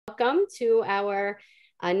welcome to our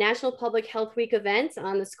National Public Health Week event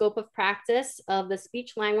on the scope of practice of the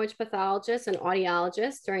speech language pathologist and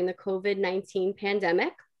audiologist during the COVID-19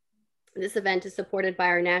 pandemic. This event is supported by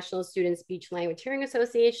our National Student Speech Language Hearing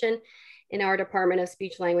Association in our Department of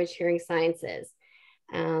Speech Language Hearing Sciences.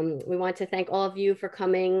 We want to thank all of you for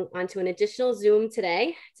coming onto an additional Zoom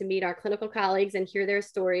today to meet our clinical colleagues and hear their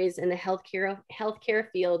stories in the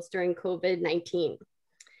healthcare fields during COVID-19.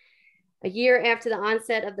 A year after the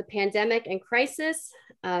onset of the pandemic and crisis,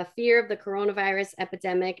 fear of the coronavirus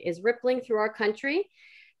epidemic is rippling through our country,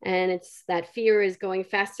 and that fear is going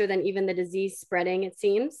faster than even the disease spreading, it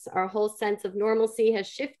seems. Our whole sense of normalcy has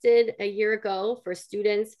shifted a year ago for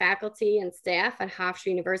students, faculty, and staff at Hofstra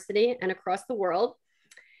University and across the world.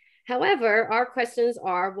 However, our questions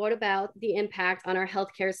are, what about the impact on our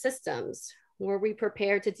healthcare systems? Were we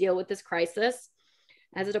prepared to deal with this crisis?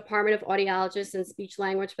 As a Department of Audiologists and Speech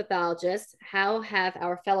Language Pathologists, how have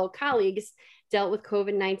our fellow colleagues dealt with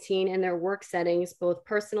COVID-19 in their work settings, both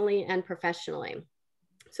personally and professionally?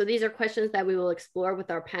 So these are questions that we will explore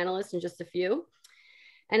with our panelists in just a few.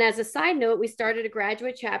 And as a side note, we started a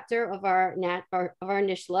graduate chapter of our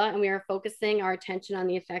NISHLA, and we are focusing our attention on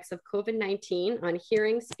the effects of COVID-19 on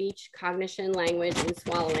hearing, speech, cognition, language, and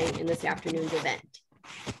swallowing in this afternoon's event.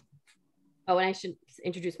 Oh, and I should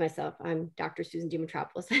introduce myself. I'm Dr. Susan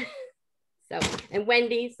Dimitropoulos. And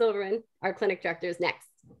Wendy Silverman, our clinic director, is next.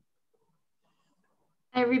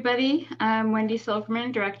 Hi, everybody. I'm Wendy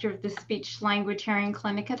Silverman, Director of the Speech Language Hearing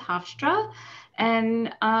Clinic at Hofstra.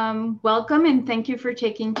 And welcome and thank you for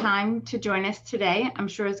taking time to join us today. I'm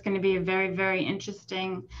sure it's going to be a very, very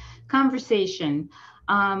interesting conversation.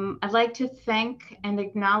 I'd like to thank and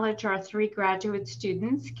acknowledge our three graduate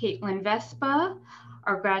students, Caitlin Vespa,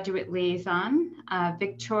 our graduate liaison,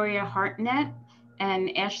 Victoria Hartnett,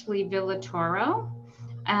 and Ashley Villatoro.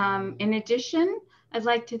 In addition, I'd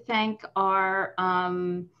like to thank our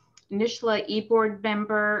NISHLA e-board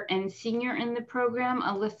member and senior in the program,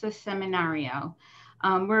 Alyssa Seminario.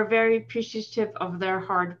 We're very appreciative of their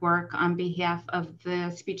hard work on behalf of the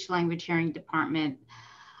Speech Language Hearing Department.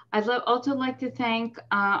 I'd also like to thank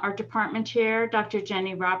our department chair, Dr.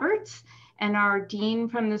 Jenny Roberts, and our dean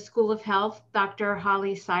from the School of Health, Dr.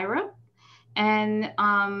 Holly Syrup. And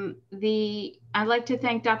I'd like to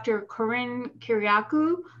thank Dr. Corinne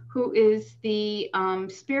Kiriakou, who is the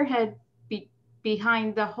spearhead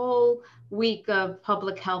behind the whole week of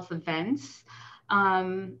public health events.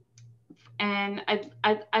 And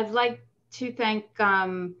I'd like to thank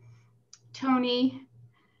Tony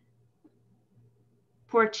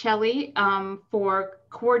Porcelli for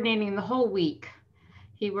coordinating the whole week.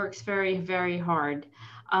 He works very, very hard.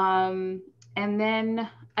 And then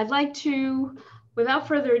I'd like to, without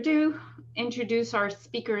further ado, introduce our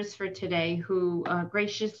speakers for today who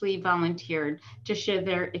graciously volunteered to share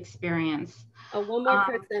their experience. Oh, one more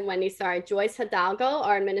person, Wendy, sorry. Joyce Hidalgo,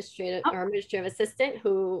 our administrative assistant,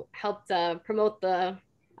 who helped promote the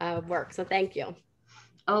work. So thank you.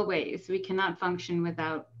 Always, we cannot function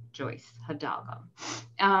without Joyce Hidalgo.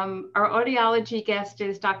 Our audiology guest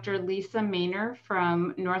is Dr. Lisa Maynor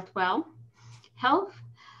from Northwell Health,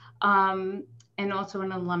 and also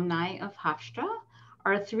an alumni of Hofstra.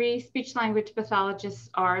 Our three speech language pathologists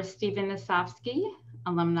are Stephen Osofsky,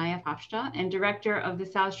 alumni of Hofstra, and director of the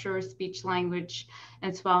South Shore Speech Language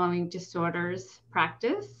and Swallowing Disorders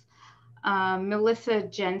practice. Melissa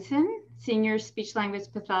Jensen, senior speech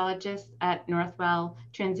language pathologist at Northwell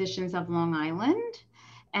Transitions of Long Island,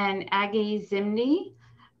 and Aggie Zimney,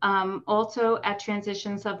 also at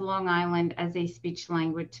Transitions of Long Island as a speech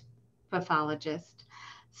language pathologist.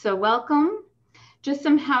 So welcome. Just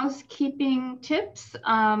some housekeeping tips.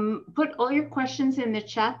 Put all your questions in the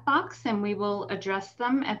chat box and we will address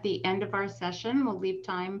them at the end of our session. We'll leave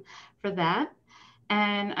time for that.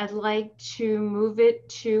 And I'd like to move it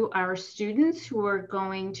to our students who are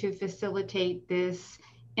going to facilitate this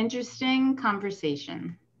interesting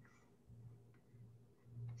conversation.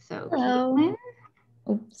 So, hello.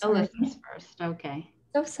 Alyssa's first, okay.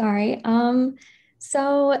 So sorry.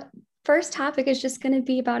 So first topic is just going to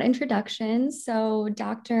be about introductions. So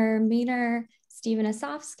Dr. Maynor, Stephen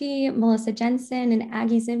Osofsky, Melissa Jensen, and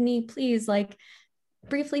Aggie Zimney, please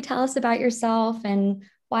briefly tell us about yourself and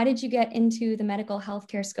why did you get into the medical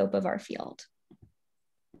healthcare scope of our field?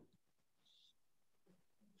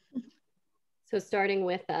 So starting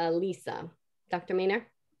with Lisa, Dr. Maynor.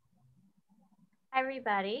 Hi,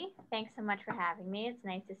 everybody. Thanks so much for having me. It's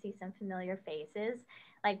nice to see some familiar faces.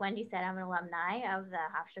 Like Wendy said, I'm an alumni of the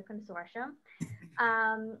Hofstra Consortium.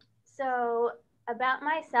 So About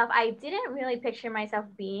myself, I didn't really picture myself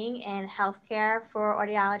being in healthcare for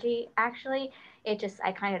audiology. Actually,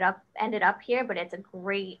 I kind of ended up here, but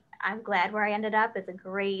I'm glad where I ended up. It's a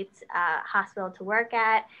great hospital to work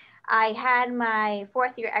at. I had my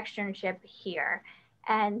 4th-year externship here.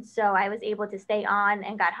 And so I was able to stay on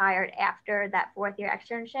and got hired after that 4th-year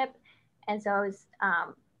externship. And so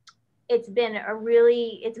it's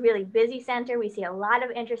really busy center. We see a lot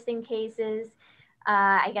of interesting cases.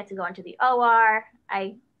 I get to go into the OR.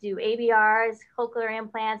 I do ABRs, cochlear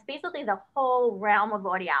implants, basically the whole realm of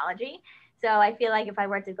audiology. So I feel like if I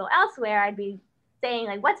were to go elsewhere, I'd be saying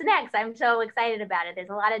like, what's next? I'm so excited about it.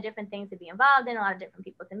 There's a lot of different things to be involved in, a lot of different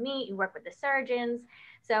people to meet. You work with the surgeons.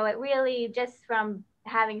 So it really, just from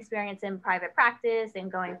having experience in private practice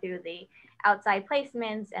and going through the outside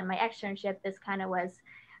placements and my externship, this kind of was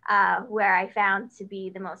where I found to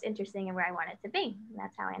be the most interesting and where I wanted to be. And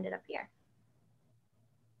that's how I ended up here.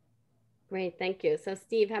 Great, thank you. So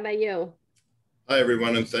Steve, how about you? Hi,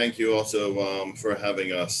 everyone, and thank you also for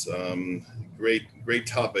having us. Great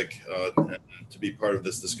topic to be part of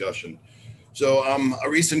this discussion. So I'm a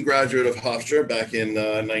recent graduate of Hofstra back in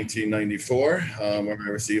 1994, where I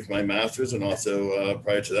received my master's, and also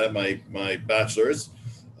prior to that, my bachelor's.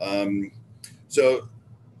 So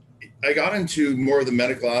I got into more of the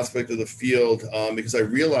medical aspect of the field because I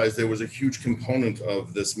realized there was a huge component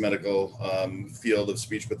of this medical field of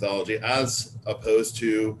speech pathology, as opposed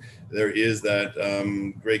to there is that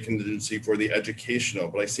great contingency for the educational.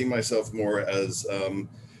 But I see myself more as,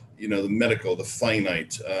 the medical, the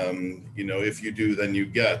finite, if you do, then you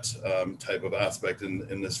get type of aspect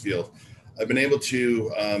in this field. I've been able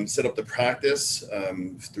to set up the practice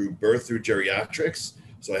through birth, through geriatrics.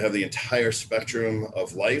 So I have the entire spectrum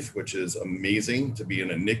of life, which is amazing to be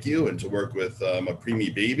in a NICU and to work with a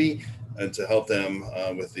preemie baby and to help them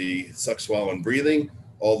with the suck, swallow, and breathing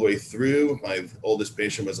all the way through. My oldest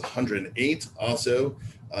patient was 108 also,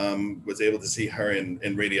 was able to see her in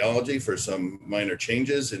radiology for some minor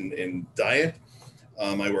changes in diet.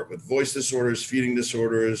 I work with voice disorders, feeding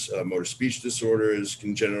disorders, motor speech disorders,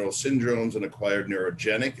 congenital syndromes, and acquired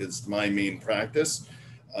neurogenic is my main practice.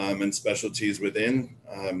 And specialties within.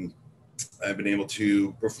 I've been able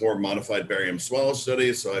to perform modified barium swallow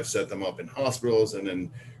studies, so I've set them up in hospitals and in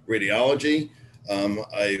radiology.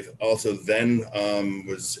 I've also then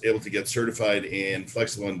was able to get certified in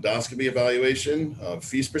flexible endoscopy evaluation of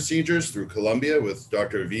FEAST procedures through Columbia with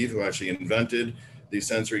Dr. Aviv, who actually invented the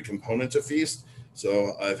sensory component of FEAST.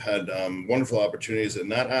 So I've had wonderful opportunities in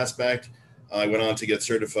that aspect. I went on to get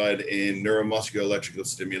certified in neuromuscular electrical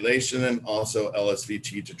stimulation and also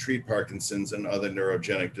LSVT to treat Parkinson's and other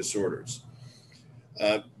neurogenic disorders.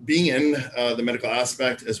 Being in the medical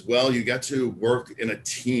aspect as well, you get to work in a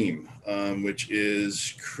team, which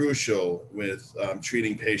is crucial with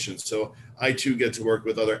treating patients. So I too get to work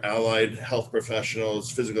with other allied health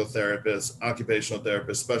professionals, physical therapists, occupational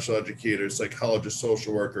therapists, special educators, psychologists,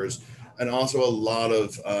 social workers, and also a lot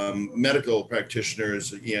of medical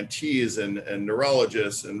practitioners, ENTs and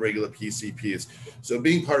neurologists and regular PCPs. So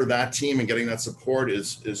being part of that team and getting that support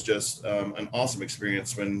is just an awesome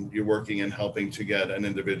experience when you're working and helping to get an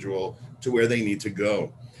individual to where they need to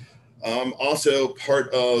go. Also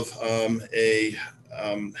part of a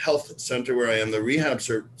health center where I am the rehab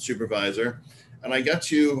supervisor, and I get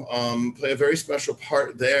to play a very special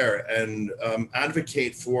part there and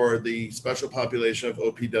advocate for the special population of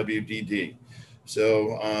OPWDD.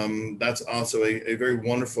 So that's also a very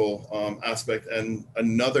wonderful aspect and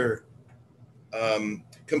another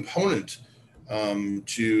component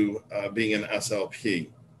to being an SLP.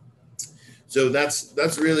 So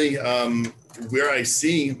that's really where I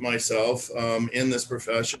see myself in this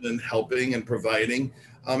profession and helping and providing.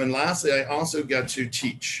 And lastly, I also get to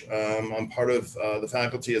teach. I'm part of the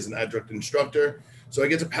faculty as an adjunct instructor. So I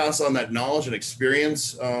get to pass on that knowledge and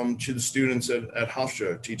experience to the students at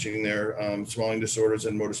Hofstra, teaching their swallowing disorders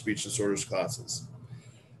and motor speech disorders classes.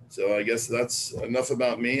 So I guess that's enough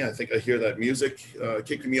about me. I think I hear that music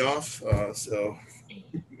kicking me off. So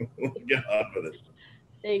we'll get on with it.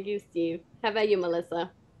 Thank you, Steve. How about you,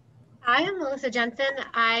 Melissa? Hi, I'm Melissa Jensen.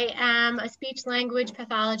 I am a speech language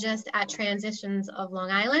pathologist at Transitions of Long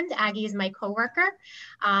Island. Aggie is my coworker.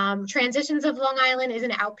 Transitions of Long Island is an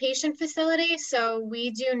outpatient facility, so we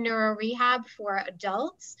do neuro rehab for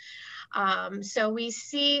adults. So we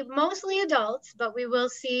see mostly adults, but we will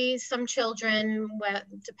see some children,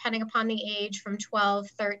 depending upon the age, from 12,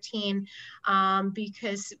 13,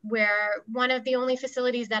 because we're one of the only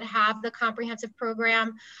facilities that have the comprehensive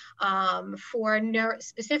program for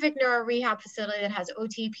specific neuro rehab facility that has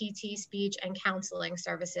OT, PT, speech, and counseling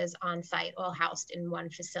services on site, all housed in one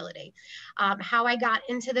facility. How I got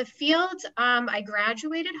into the field, I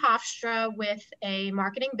graduated Hofstra with a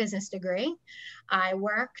marketing business degree. I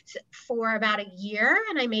worked for about a year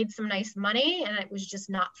and I made some nice money, and it was just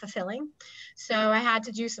not fulfilling. So I had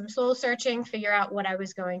to do some soul searching, figure out what I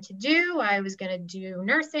was going to do. I was going to do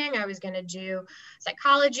nursing. I was going to do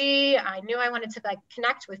psychology. I knew I wanted to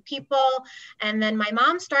connect with people. And then my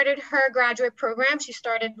mom started her graduate program. She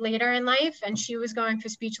started later in life and she was going for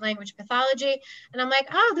speech language pathology. And I'm like,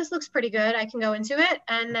 oh, this looks pretty good. I can go into it.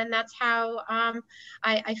 And then that's how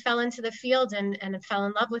I fell into the field and fell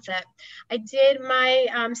in love with it. I did my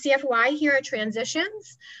CFY here at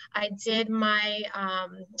Transitions. I did my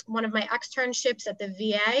one of my externships at the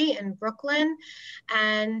VA in Brooklyn,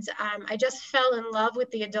 and I just fell in love with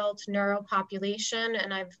the adult neuro population,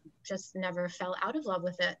 and I've just never fell out of love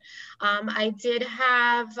with it. I did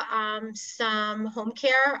have some home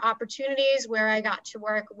care opportunities where I got to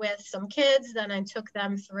work with some kids. Then I took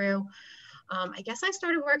them through I guess I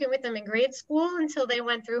started working with them in grade school until they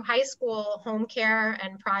went through high school home care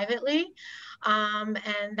and privately. And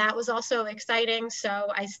that was also exciting. So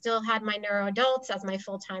I still had my neuro adults as my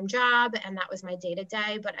full-time job, and that was my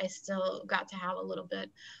day-to-day, but I still got to have a little bit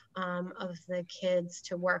of the kids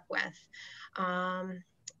to work with.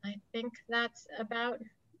 I think that's about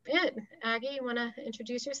it. Aggie, you want to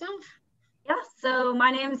introduce yourself? Yeah, so my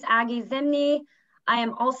name's Aggie Zimney. I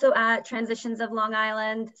am also at Transitions of Long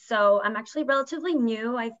Island. So I'm actually relatively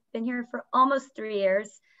new. I've been here for almost 3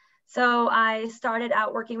 years. So I started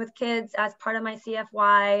out working with kids as part of my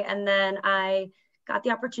CFY, and then I got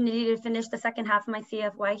the opportunity to finish the second half of my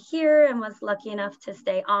CFY here and was lucky enough to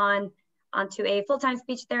stay onto a full-time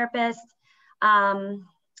speech therapist.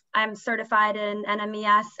 I'm certified in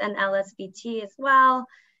NMES and LSVT as well.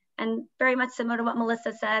 And very much similar to what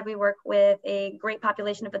Melissa said, we work with a great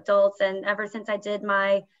population of adults. And ever since I did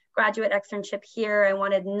my graduate externship here, I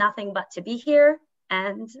wanted nothing but to be here.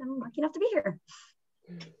 And I'm lucky enough to be here.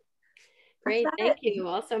 Great, thank you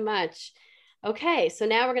all so much. Okay, so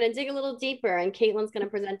now we're going to dig a little deeper, and Caitlin's going to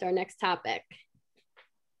present our next topic.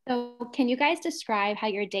 So can you guys describe how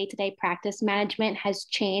your day-to-day practice management has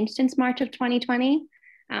changed since March of 2020?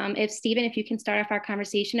 If Stephen, if you can start off our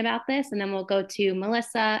conversation about this, and then we'll go to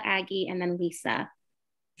Melissa, Aggie, and then Lisa.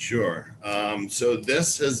 Sure. So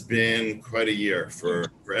this has been quite a year for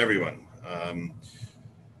everyone.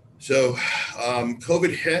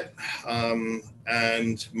 COVID hit,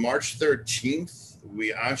 and March 13th,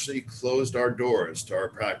 we actually closed our doors to our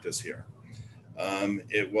practice here.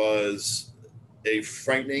 It was a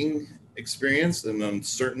frightening experience and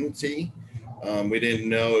uncertainty. We didn't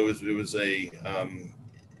know it was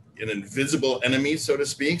an invisible enemy, so to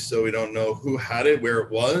speak. So we don't know who had it, where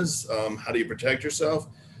it was, how do you protect yourself?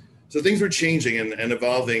 So things were changing and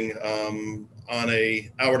evolving on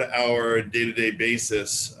a hour-to-hour, day-to-day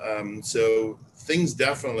basis. So things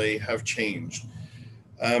definitely have changed.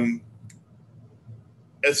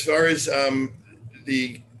 As far as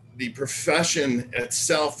the profession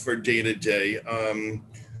itself for day-to-day,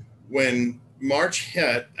 when March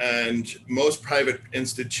hit and most private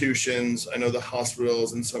institutions, I know the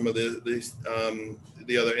hospitals and some of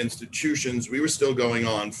the other institutions, we were still going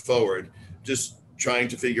on forward, just trying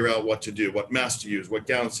to figure out what to do, what masks to use, what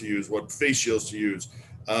gowns to use, what face shields to use,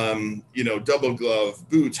 double glove,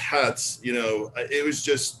 boots, hats, it was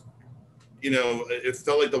just, it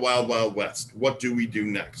felt like the wild, wild west. What do we do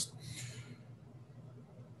next?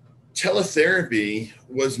 Teletherapy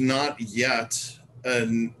was not yet a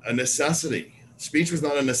necessity. Speech was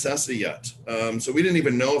not a necessity yet. So we didn't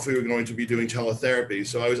even know if we were going to be doing teletherapy.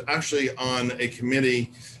 So I was actually on a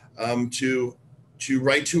committee to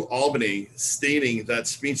write to Albany stating that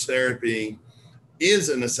speech therapy is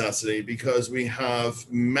a necessity because we have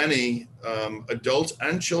many adults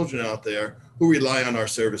and children out there who rely on our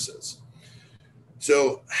services.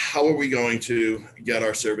 So how are we going to get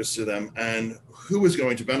our service to them, and who is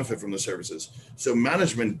going to benefit from the services? So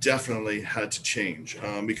management definitely had to change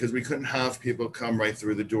because we couldn't have people come right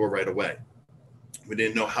through the door right away. We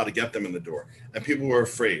didn't know how to get them in the door, and people were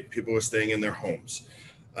afraid. People were staying in their homes.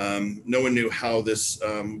 No one knew how this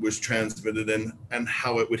was transmitted and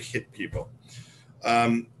how it would hit people.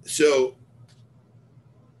 So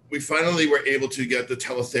we finally were able to get the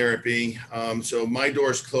teletherapy. So my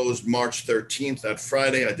doors closed March 13th, that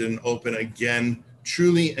Friday. I didn't open again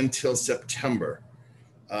truly until September.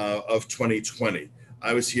 of 2020.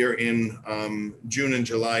 I was here in June and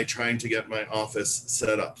July trying to get my office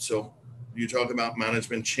set up. So you talk about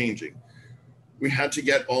management changing. We had to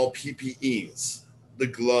get all PPEs, the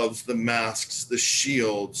gloves, the masks, the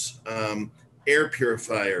shields, air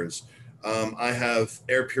purifiers. I have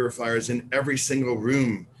air purifiers in every single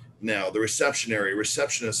room now, the reception area,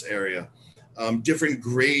 receptionist area, different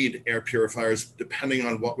grade air purifiers depending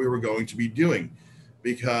on what we were going to be doing,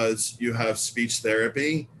 because you have speech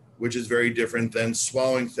therapy, which is very different than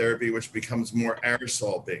swallowing therapy, which becomes more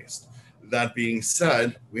aerosol based. That being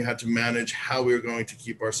said, we had to manage how we were going to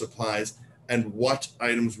keep our supplies and what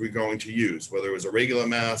items we're going to use, whether it was a regular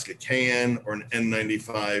mask, a KN, or an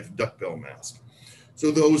N95 duckbill mask.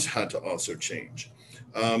 So those had to also change.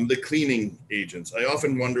 The cleaning agents, I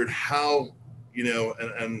often wondered how,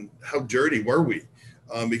 and how dirty were we?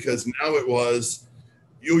 Because now it was,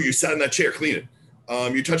 you sat in that chair, clean it.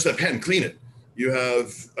 You touched that pen, clean it. You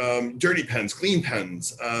have dirty pens, clean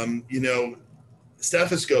pens,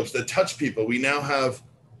 stethoscopes that touch people. We now have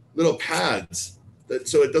little pads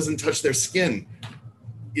so it doesn't touch their skin.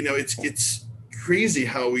 It's crazy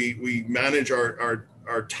how we manage our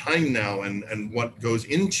time now and what goes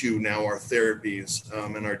into now our therapies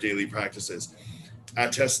and our daily practices.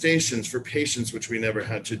 Attestations for patients, which we never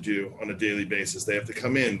had to do on a daily basis. They have to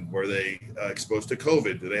come in. Were they exposed to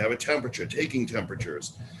COVID? Do they have a temperature? Taking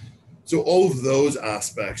temperatures. So all of those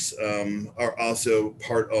aspects are also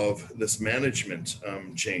part of this management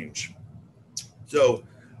change. So,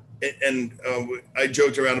 I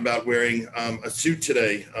joked around about wearing a suit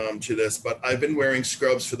today to this, but I've been wearing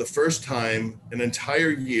scrubs for the first time an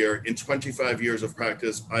entire year in 25 years of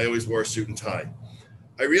practice. I always wore a suit and tie.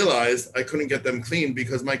 I realized I couldn't get them clean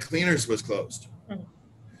because my cleaners was closed.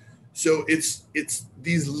 So it's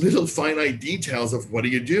these little finite details of what do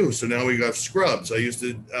you do? So now we got scrubs. I used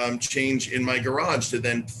to change in my garage to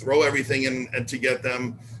then throw everything in and to get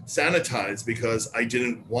them sanitized because I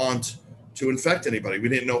didn't want to infect anybody. We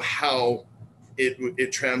didn't know how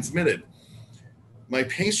it transmitted. My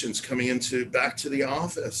patients coming back to the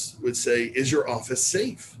office would say, "Is your office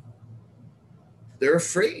safe?" They're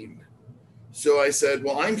afraid. So I said,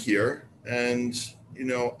 well, I'm here and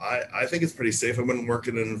I think it's pretty safe. I wouldn't work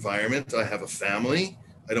in an environment. I have a family.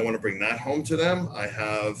 I don't want to bring that home to them. I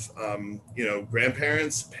have,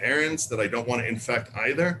 grandparents, parents that I don't want to infect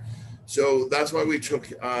either. So that's why we took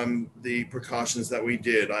the precautions that we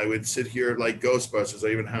did. I would sit here like Ghostbusters.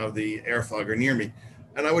 I even have the air fogger near me.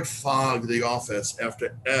 And I would fog the office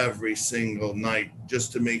after every single night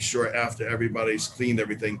just to make sure after everybody's cleaned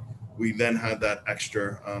everything, we then had that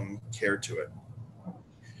extra care to it.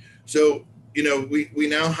 So, we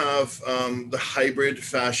now have the hybrid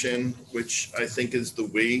fashion, which I think is the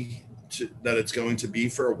way that it's going to be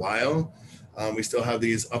for a while. We still have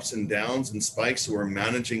these ups and downs and spikes, so we're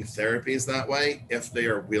managing therapies that way if they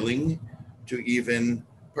are willing to even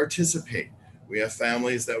participate. We have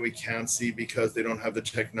families that we can't see because they don't have the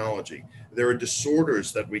technology. There are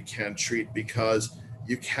disorders that we can't treat because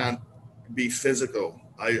you can't be physical.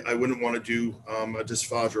 I wouldn't want to do a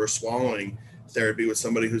dysphagia or swallowing therapy with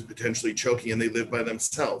somebody who's potentially choking and they live by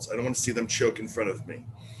themselves. I don't want to see them choke in front of me.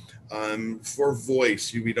 For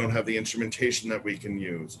voice, we don't have the instrumentation that we can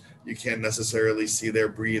use. You can't necessarily see their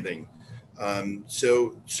breathing.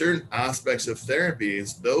 So certain aspects of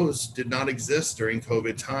therapies, those did not exist during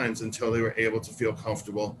COVID times until they were able to feel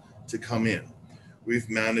comfortable to come in. We've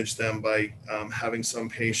managed them by having some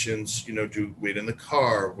patients, do wait in the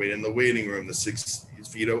car, wait in the waiting room, the 6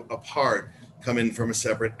 feet apart, come in from a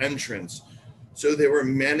separate entrance. So there were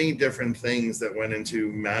many different things that went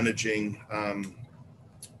into managing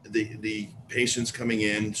the patients coming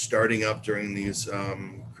in, starting up during these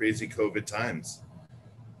crazy COVID times.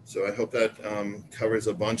 So I hope that covers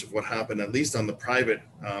a bunch of what happened, at least on the private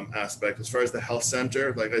aspect. As far as the health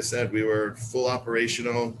center, like I said, we were full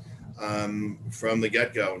operational from the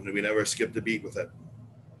get-go, and we never skipped a beat with it.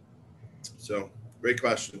 So great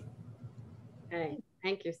question. Okay,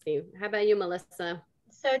 thank you, Steve. How about you, Melissa?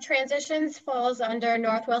 So transitions falls under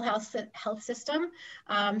Northwell Health System.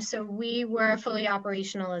 So we were fully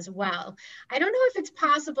operational as well. I don't know if it's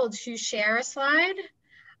possible to share a slide.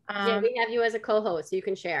 Yeah, we have you as a co-host, so you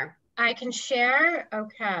can share. I can share,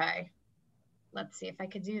 okay. Let's see if I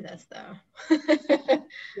could do this though.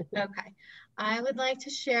 Okay, I would like to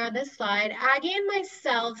share this slide. Aggie and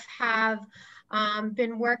myself have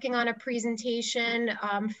been working on a presentation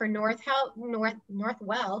for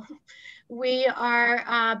Northwell. We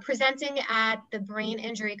are presenting at the Brain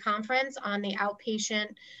Injury Conference on the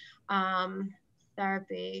outpatient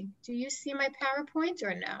therapy. Do you see my PowerPoint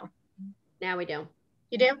or no? Now we do.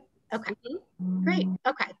 You do? Okay, great,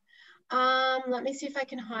 okay. Let me see if I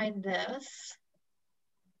can hide this.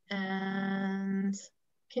 And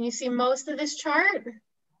can you see most of this chart?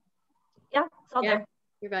 Yeah, it's all there.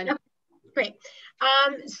 You're good. Yep. Great.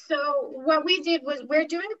 So what we did was we're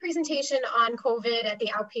doing a presentation on COVID at the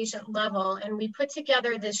outpatient level, and we put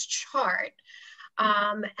together this chart.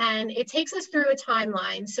 And it takes us through a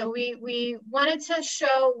timeline. So we wanted to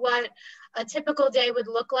show what a typical day would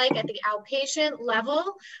look like at the outpatient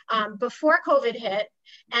level before COVID hit,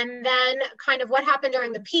 and then kind of what happened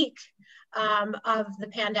during the peak of the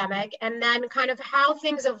pandemic, and then kind of how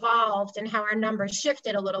things evolved and how our numbers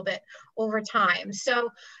shifted a little bit over time. So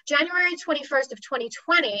January 21st of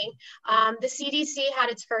 2020, the CDC had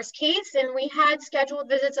its first case, and we had scheduled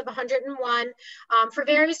visits of 101 for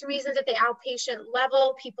various reasons at the outpatient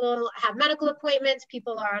level. People have medical appointments,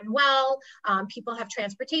 people are unwell, people have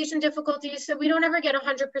transportation difficulties, so we don't ever get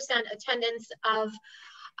 100% attendance of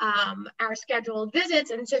our scheduled visits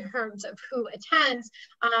in terms of who attends,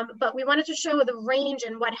 but we wanted to show the range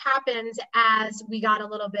and what happens as we got a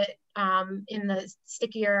little bit in the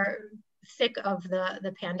stickier thick of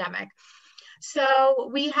the pandemic. So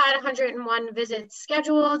we had 101 visits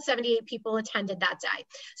scheduled, 78 people attended that day.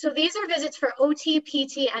 So these are visits for OT,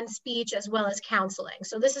 PT, and speech, as well as counseling.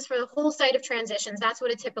 So this is for the whole site of transitions. That's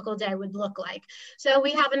what a typical day would look like. So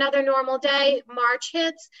we have another normal day, March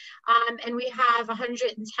hits, and we have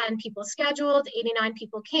 110 people scheduled, 89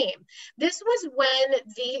 people came. This was when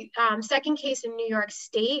the second case in New York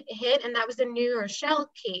State hit, and that was the New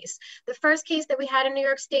Rochelle case. The first case that we had in New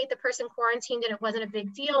York State, the person quarantined and it wasn't a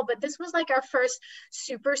big deal, but this was like our first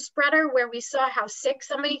super spreader where we saw how sick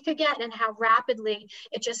somebody could get and how rapidly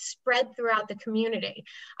it just spread throughout the community.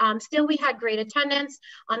 Still, we had great attendance.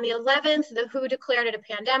 On the 11th, the WHO declared it a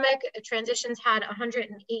pandemic. Transitions had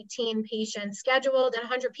 118 patients scheduled, and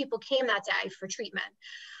 100 people came that day for treatment.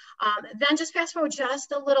 Then just fast forward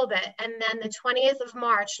just a little bit, and then the 20th of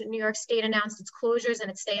March, New York State announced its closures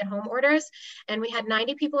and its stay-at-home orders, and we had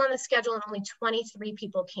 90 people on the schedule and only 23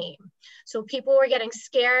 people came. So people were getting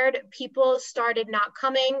scared. People started not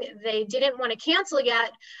coming. They didn't want to cancel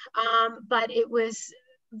yet, but it was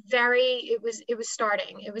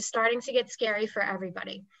starting to get scary for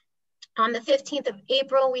everybody. On the 15th of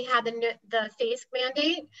April, we had the phase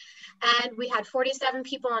mandate, and we had 47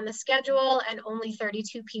 people on the schedule and only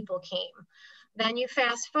 32 people came. Then you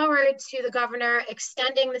fast forward to the governor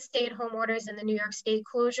extending the stay-at-home orders and the New York State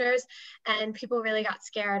closures, and people really got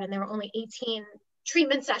scared, and there were only 18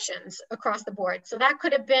 treatment sessions across the board. So that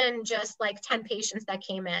could have been just like 10 patients that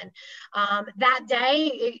came in. That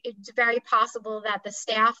day, it's very possible that the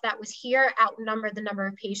staff that was here outnumbered the number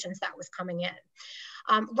of patients that was coming in.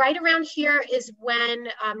 Right around here is when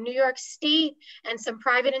New York State and some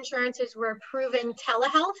private insurances were approving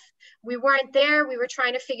telehealth. We weren't there. We were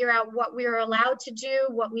trying to figure out what we were allowed to do,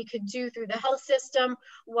 what we could do through the health system,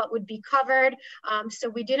 what would be covered. So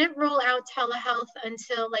we didn't roll out telehealth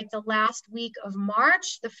until like the last week of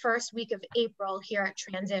March, the first week of April here at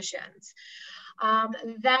Transitions.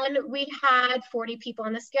 Then we had 40 people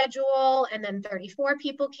on the schedule, and then 34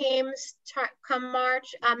 people came come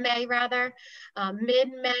May rather.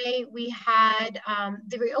 Mid-May, we had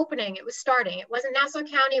the reopening. It was starting. It wasn't Nassau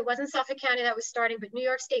County, it wasn't Suffolk County that was starting, but New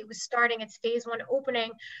York State was starting its phase 1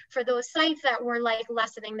 opening for those sites that were like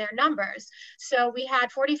lessening their numbers. So we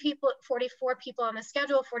had 44 people on the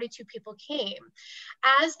schedule, 42 people came.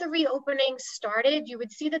 As the reopening started, you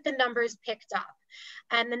would see that the numbers picked up.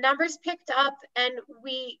 And the numbers picked up, and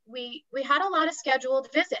we had a lot of scheduled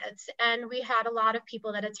visits, and we had a lot of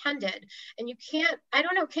people that attended. And you can't, I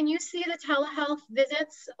don't know, can you see the telehealth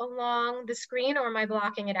visits along the screen, or am I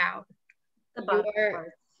blocking it out? The bottom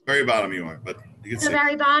very bottom you are, but you can see. The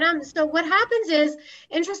very bottom. So what happens is,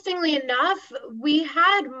 interestingly enough, we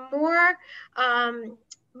had more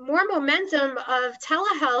momentum of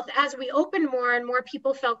telehealth as we opened more and more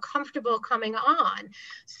people felt comfortable coming on.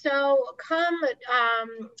 So come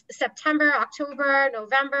September, October,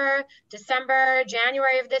 November, December,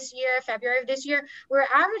 January of this year, February of this year, we're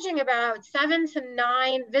averaging about 7 to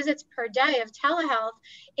 9 visits per day of telehealth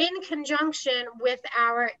in conjunction with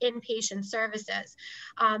our inpatient services.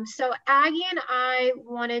 So Aggie and I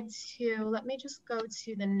wanted to, let me just go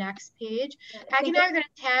to the next page. Aggie and I are going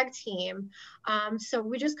to tag team. So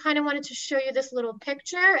we just kind of wanted to show you this little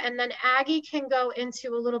picture, and then Aggie can go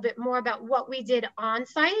into a little bit more about what we did on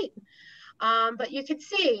site. But you could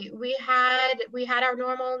see we had our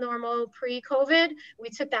normal pre-COVID. We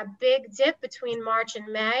took that big dip between March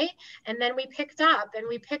and May, and then we picked up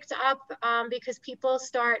because people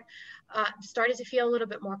started to feel a little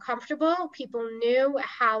bit more comfortable. People knew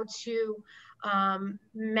how to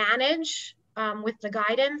manage with the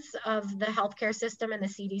guidance of the healthcare system and the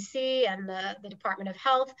CDC and the Department of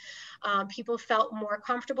Health. People felt more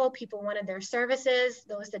comfortable. People wanted their services.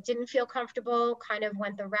 Those that didn't feel comfortable kind of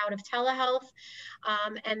went the route of telehealth.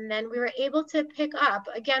 And then we were able to pick up.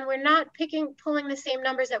 Again, we're not pulling the same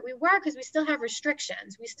numbers that we were because we still have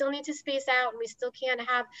restrictions. We still need to space out, and we still can't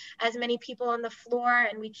have as many people on the floor,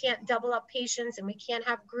 and we can't double up patients, and we can't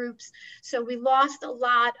have groups. So we lost a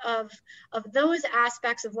lot of those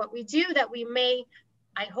aspects of what we do that we may,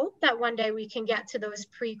 I hope that one day we can get to those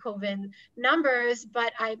pre-COVID numbers,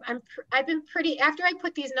 but I've been pretty, after I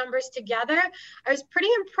put these numbers together, I was pretty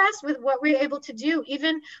impressed with what we were able to do,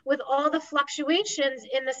 even with all the fluctuations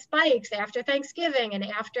in the spikes after Thanksgiving and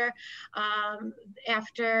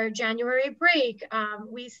after January break.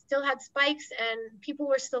 We still had spikes and people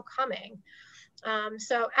were still coming.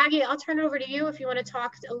 So Aggie, I'll turn it over to you if you want to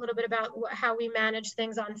talk a little bit about how we manage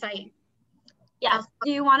things on site. Yes.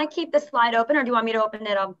 Do you want to keep the slide open, or do you want me to open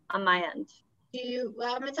it on my end?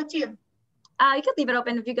 It's up to you. You could leave it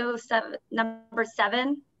open if you go number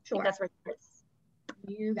 7. Sure. I think that's where it starts.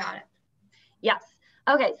 You got it. Yes.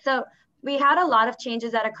 Okay. So we had a lot of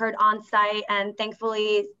changes that occurred on site, and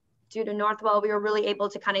thankfully, due to Northwell, we were really able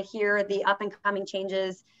to kind of hear the up and coming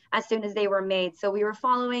changes as soon as they were made. So we were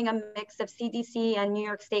following a mix of CDC and New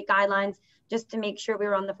York State guidelines just to make sure we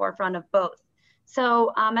were on the forefront of both.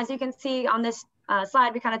 So as you can see on this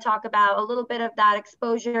slide, we kind of talk about a little bit of that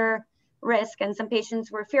exposure risk, and some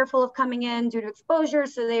patients were fearful of coming in due to exposure,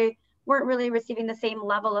 so they weren't really receiving the same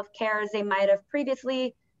level of care as they might have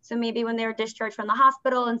previously. So maybe when they were discharged from the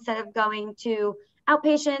hospital, instead of going to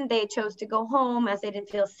outpatient, they chose to go home as they didn't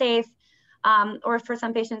feel safe. Or for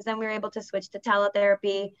some patients, then we were able to switch to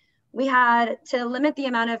teletherapy. We had to limit the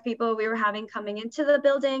amount of people we were having coming into the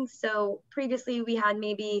building. So previously we had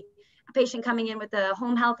maybe a patient coming in with a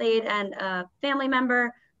home health aide and a family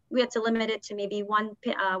member. We had to limit it to maybe one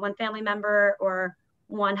family member or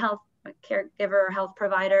one health caregiver or health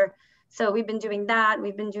provider. So we've been doing that.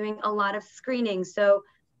 We've been doing a lot of screening. So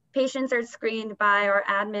patients are screened by our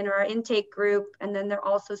admin or our intake group, and then they're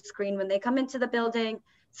also screened when they come into the building,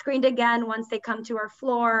 screened again once they come to our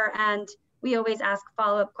floor, and we always ask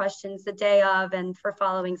follow-up questions the day of and for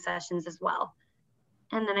following sessions as well.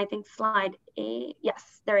 And then I think slide 8,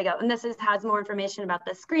 yes, there we go. And this has more information about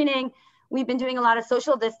the screening. We've been doing a lot of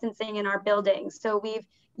social distancing in our buildings. So we've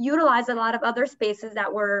utilized a lot of other spaces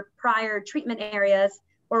that were prior treatment areas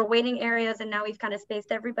or waiting areas, and now we've kind of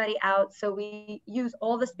spaced everybody out. So we use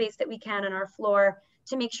all the space that we can on our floor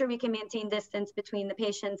to make sure we can maintain distance between the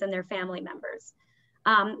patients and their family members.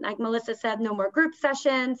 Like Melissa said, no more group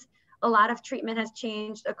sessions. A lot of treatment has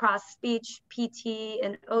changed across speech, PT,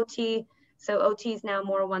 and OT. So OT is now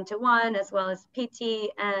more one-to-one as well as PT.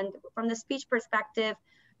 And from the speech perspective,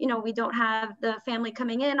 you know, we don't have the family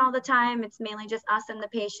coming in all the time. It's mainly just us and the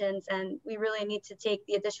patients. And we really need to take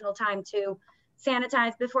the additional time to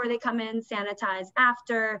sanitize before they come in, sanitize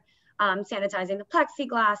after, sanitizing the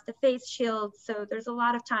plexiglass, the face shields. So there's a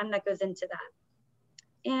lot of time that goes into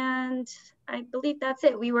that. And I believe that's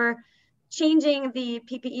it. We were changing the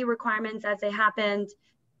PPE requirements as they happened.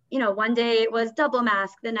 You know, one day it was double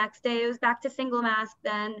mask, the next day it was back to single mask,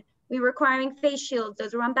 then we were requiring face shields.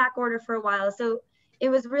 Those were on back order for a while. So it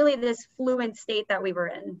was really this fluid state that we were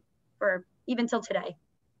in for even till today.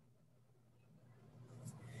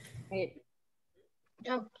 Great.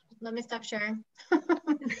 Oh, let me stop sharing.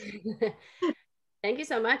 Thank you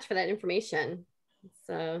so much for that information.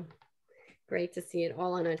 It's great to see it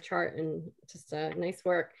all on a chart, and just nice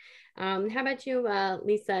work. How about you,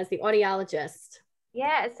 Lisa, as the audiologist?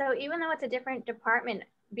 Yeah, so even though it's a different department,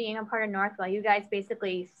 being a part of Northwell, you guys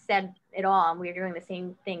basically said it all, and we're doing the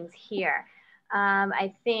same things here.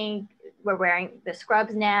 I think we're wearing the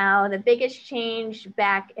scrubs now. The biggest change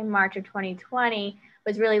back in March of 2020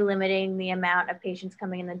 was really limiting the amount of patients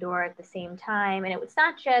coming in the door at the same time. And it was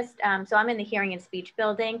not just, so I'm in the hearing and speech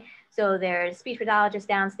building. So there's speech pathologists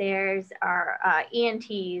downstairs, our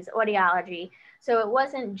ENTs, audiology. So it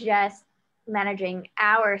wasn't just managing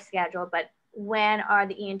our schedule, but when are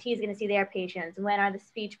the ENTs going to see their patients? When are the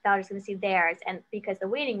speech pathologists going to see theirs? And because the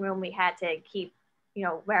waiting room, we had to keep, you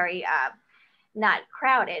know, very not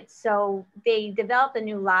crowded. So they developed a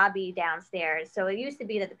new lobby downstairs. So it used to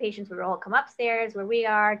be that the patients would all come upstairs where we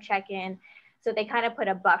are, check in. So they kind of put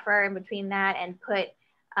a buffer in between that and put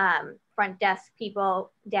front desk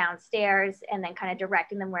people downstairs, and then kind of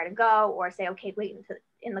directing them where to go, or say, okay, wait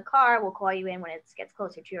in the car, we'll call you in when it gets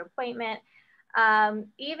closer to your appointment.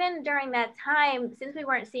 Even during that time, since we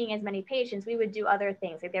weren't seeing as many patients, we would do other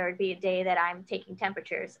things. Like there would be a day that I'm taking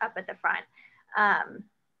temperatures up at the front.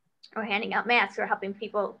 or handing out masks or helping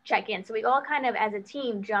people check in. So we all kind of, as a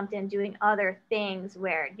team, jumped in doing other things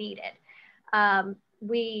where needed.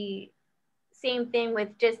 Same thing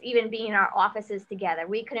with just even being in our offices together.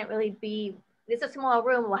 We couldn't really be, this is a small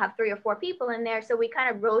room, we'll have 3 or 4 people in there. So we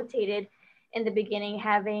kind of rotated in the beginning,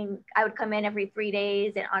 I would come in every 3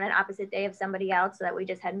 days and on an opposite day of somebody else, so that we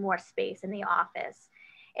just had more space in the office.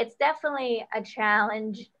 It's definitely a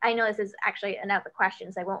challenge. I know this is actually another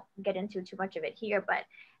question, so I won't get into too much of it here, but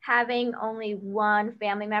having only one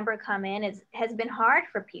family member come in has been hard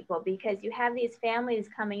for people, because you have these families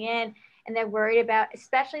coming in and they're worried about,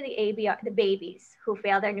 especially the babies who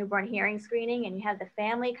fail their newborn hearing screening, and you have the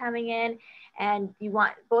family coming in and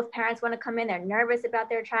both parents want to come in, they're nervous about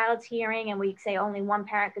their child's hearing, and we say only one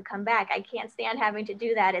parent could come back. I can't stand having to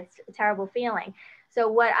do that. It's a terrible feeling. So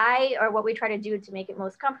what we try to do to make it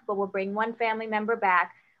most comfortable, we'll bring one family member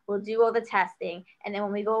back, we'll do all the testing, and then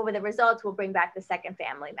when we go over the results, we'll bring back the second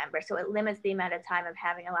family member. So it limits the amount of time of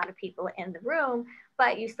having a lot of people in the room,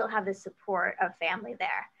 but you still have the support of family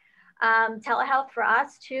there. Telehealth for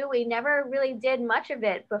us too, we never really did much of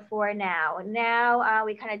it before now. Now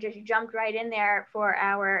we kind of just jumped right in there for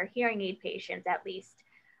our hearing aid patients, at least.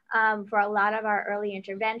 For a lot of our early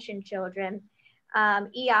intervention children,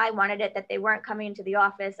 EI wanted it that they weren't coming into the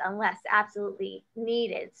office unless absolutely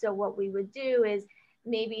needed. So what we would do is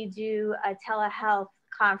maybe do a telehealth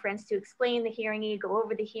conference to explain the hearing aid, go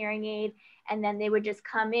over the hearing aid, and then they would just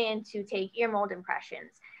come in to take ear mold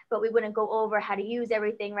impressions. But we wouldn't go over how to use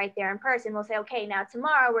everything right there in person. We'll say, okay, now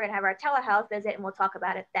tomorrow we're gonna have our telehealth visit and we'll talk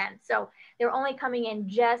about it then. So they're only coming in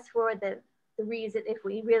just for the reason if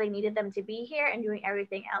we really needed them to be here, and doing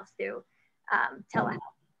everything else through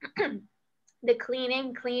telehealth. The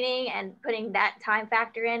cleaning and putting that time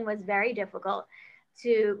factor in was very difficult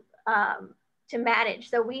to manage.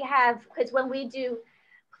 So we have, because when we do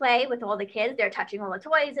play with all the kids, they're touching all the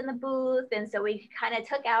toys in the booth. And so we kind of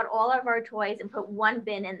took out all of our toys and put one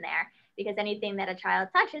bin in there, because anything that a child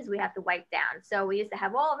touches, we have to wipe down. So we used to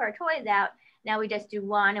have all of our toys out. Now we just do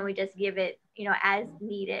one and we just give it, as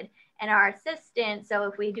needed. And our assistant, so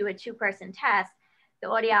if we do a 2-person test, the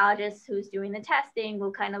audiologist who's doing the testing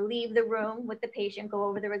will kind of leave the room with the patient, go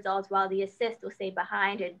over the results, while the assist will stay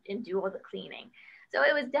behind and do all the cleaning. So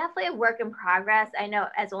it was definitely a work in progress. I know,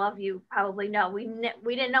 as all of you probably know, we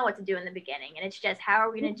didn't know what to do in the beginning. And it's just, how are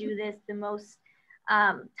we going to do this the most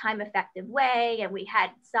time effective way? And we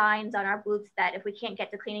had signs on our booths that if we can't get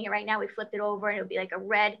to cleaning it right now, we flipped it over and it would be like a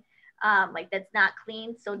red, like that's not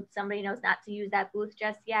clean. So somebody knows not to use that booth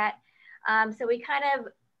just yet. So we kind of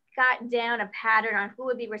got down a pattern on who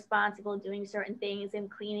would be responsible doing certain things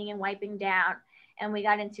and cleaning and wiping down. And we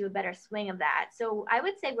got into a better swing of that. So I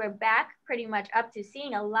would say we're back pretty much up to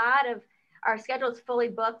seeing a lot of our schedules fully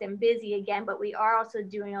booked and busy again, but we are also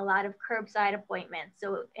doing a lot of curbside appointments.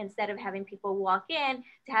 So instead of having people walk in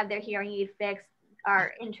to have their hearing aid fixed,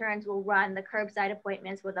 our interns will run the curbside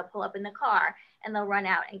appointments where they'll pull up in the car and they'll run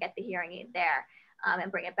out and get the hearing aid there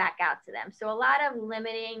and bring it back out to them. So a lot of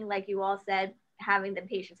limiting, like you all said, having the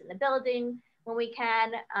patients in the building when we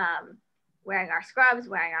can, wearing our scrubs,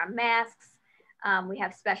 wearing our masks. We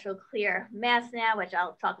have special clear masks now, which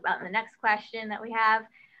I'll talk about in the next question that we have.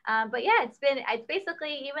 But yeah, it's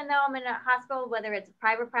basically, even though I'm in a hospital, whether it's a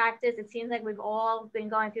private practice, it seems like we've all been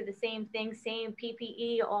going through the same thing, same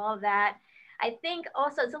PPE, all of that. I think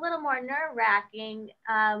also it's a little more nerve-wracking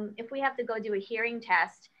if we have to go do a hearing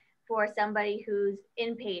test for somebody who's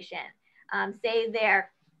inpatient. Say they're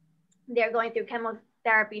going through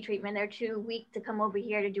chemotherapy treatment, they're too weak to come over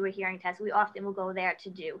here to do a hearing test. We often will go there to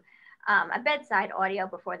do a bedside audio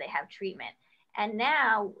before they have treatment. And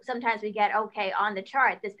now sometimes we get, okay, on the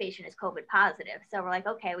chart, this patient is COVID positive. So we're like,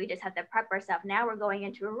 okay, we just have to prep ourselves. Now we're going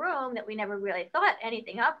into a room that we never really thought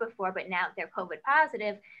anything of before, but now they're COVID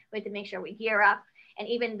positive. We have to make sure we gear up, and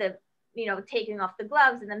even the, taking off the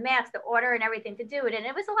gloves and the mask, the order and everything to do it. And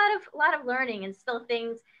it was a lot of learning, and still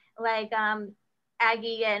things like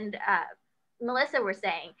Aggie and Melissa were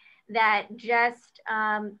saying, that just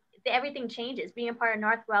everything changes. Being a part of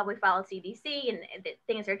Northwell, we follow CDC, and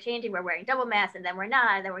things are changing. We're wearing double masks, and then we're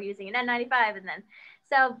not, and then we're using an N95, and then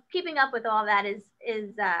so keeping up with all that is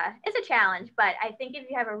a challenge. But I think if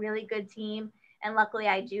you have a really good team, and luckily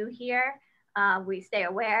I do here, we stay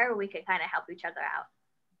aware, we can kind of help each other out.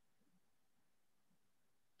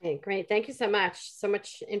 Okay, great. Thank you so much. So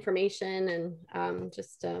much information and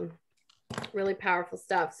just really powerful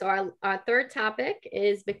stuff. So our third topic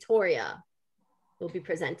is Victoria will be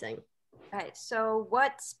presenting. All right, so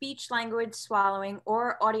what speech, language, swallowing,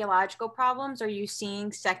 or audiological problems are you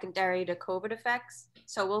seeing secondary to COVID effects?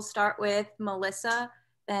 So we'll start with Melissa,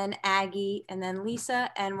 then Aggie, and then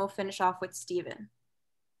Lisa, and we'll finish off with Stephen.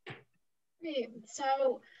 Great.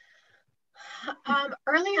 So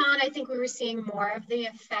early on, I think we were seeing more of the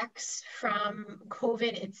effects from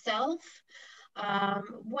COVID itself.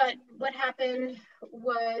 What happened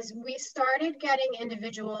was we started getting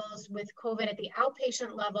individuals with COVID at the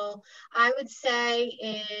outpatient level, I would say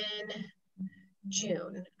in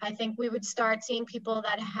June. I think we would start seeing people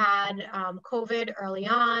that had COVID early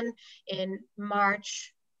on in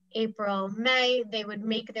March, April, May. They would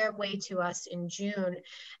make their way to us in June.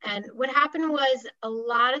 And what happened was a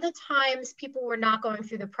lot of the times people were not going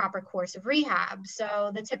through the proper course of rehab.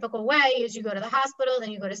 So the typical way is you go to the hospital,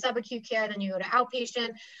 then you go to subacute care, then you go to outpatient.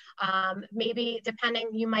 Maybe depending,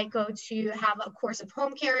 you might go to have a course of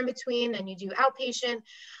home care in between, then you do outpatient.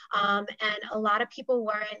 And a lot of people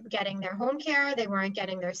weren't getting their home care. They weren't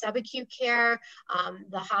getting their subacute care.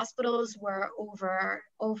 The hospitals were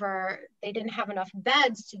they didn't have enough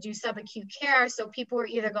beds to do subacute care. So people were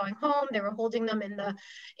either going home, they were holding them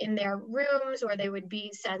in their rooms, or they would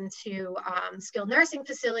be sent to skilled nursing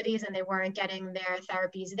facilities and they weren't getting their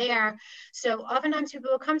therapies there. So oftentimes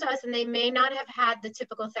people will come to us and they may not have had the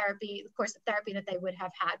typical therapy, course of therapy that they would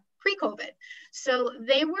have had pre-COVID. So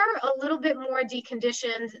they were a little bit more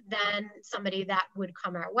deconditioned than somebody that would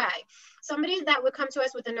come our way. Somebody that would come to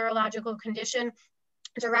us with a neurological condition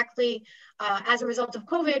directly as a result of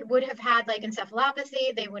COVID would have had like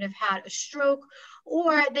encephalopathy, they would have had a stroke,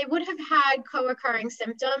 or they would have had co-occurring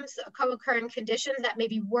symptoms, co-occurring conditions that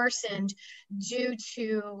maybe worsened due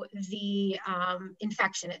to the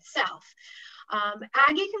infection itself.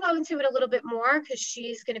 Aggie can go into it a little bit more because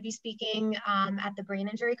she's going to be speaking at the brain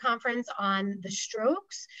injury conference on the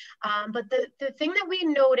strokes. But the thing that we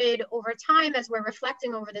noted over time as we're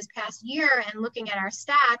reflecting over this past year and looking at our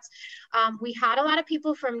stats, we had a lot of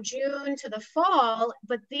people from June to the fall,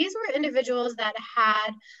 but these were individuals that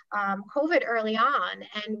had COVID early on.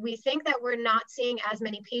 And we think that we're not seeing as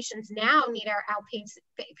many patients now need our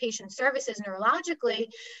outpatient services neurologically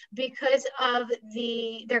because of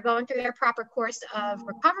they're going through their proper course of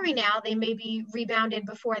recovery now. They may be rebounded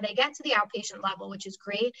before they get to the outpatient level, which is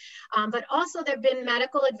great. But also there have been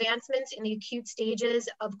medical advancements in the acute stages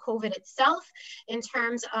of COVID itself in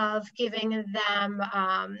terms of giving them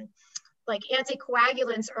like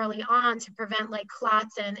anticoagulants early on to prevent like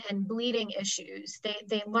clots and bleeding issues.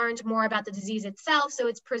 They learned more about the disease itself, so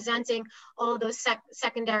it's presenting all of those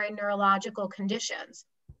secondary neurological conditions.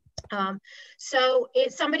 So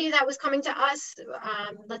it's somebody that was coming to us,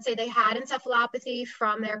 let's say they had encephalopathy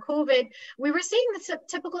from their COVID. We were seeing the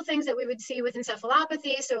typical things that we would see with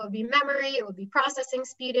encephalopathy. So it would be memory, it would be processing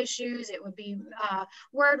speed issues, it would be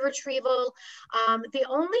word retrieval. The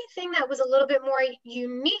only thing that was a little bit more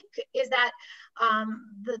unique is that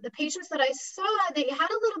the patients that I saw, they had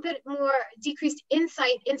a little bit more decreased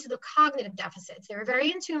insight into the cognitive deficits. They were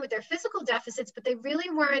very in tune with their physical deficits, but they really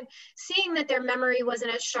weren't seeing that their memory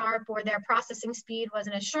wasn't as sharp or their processing speed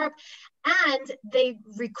wasn't as sharp. And they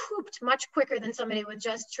recouped much quicker than somebody with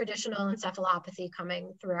just traditional encephalopathy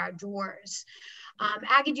coming through our doors.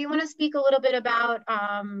 Aggie, do you want to speak a little bit about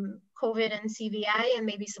COVID and CVA and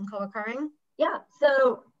maybe some co-occurring? Yeah,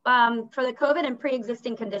 so for the COVID and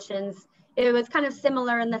pre-existing conditions, it was kind of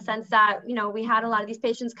similar in the sense that, you know, we had a lot of these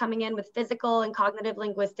patients coming in with physical and cognitive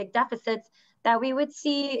linguistic deficits that we would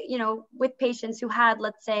see, you know, with patients who had,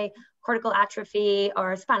 let's say, cortical atrophy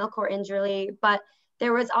or spinal cord injury. But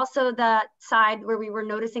there was also that side where we were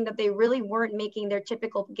noticing that they really weren't making their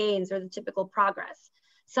typical gains or the typical progress.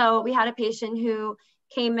 So we had a patient who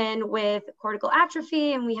came in with cortical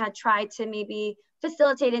atrophy, and we had tried to maybe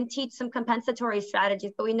facilitate and teach some compensatory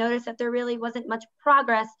strategies, but we noticed that there really wasn't much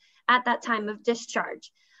progress at that time of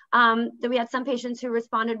discharge. Then we had some patients who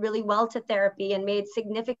responded really well to therapy and made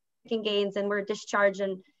significant gains and were discharged.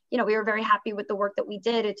 And, you know, we were very happy with the work that we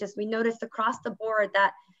did. It just, we noticed across the board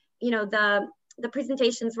that, you know, the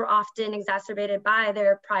presentations were often exacerbated by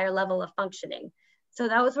their prior level of functioning. So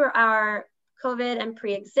that was where our COVID and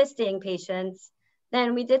pre-existing patients.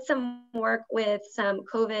 Then we did some work with some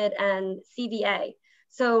COVID and CVA.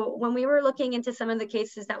 So when we were looking into some of the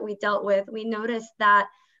cases that we dealt with, we noticed that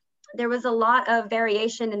there was a lot of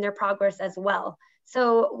variation in their progress as well.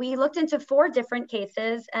 So we looked into 4 different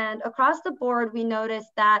cases, and across the board, we noticed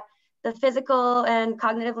that the physical and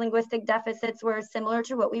cognitive linguistic deficits were similar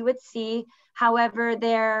to what we would see. However,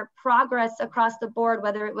 their progress across the board,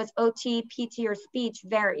 whether it was OT, PT, or speech,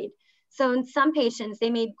 varied. So in some patients, they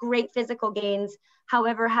made great physical gains,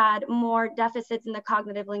 however, had more deficits in the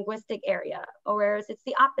cognitive linguistic area, or whereas it's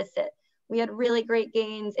the opposite. We had really great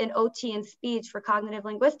gains in OT and speech for cognitive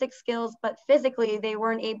linguistic skills, but physically they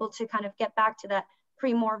weren't able to kind of get back to that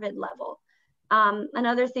pre-morbid level.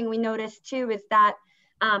 Another thing we noticed too is that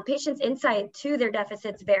patients' insight to their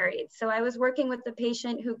deficits varied. So I was working with a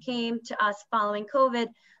patient who came to us following COVID,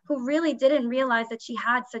 who really didn't realize that she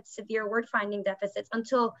had such severe word finding deficits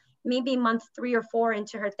until maybe month 3 or 4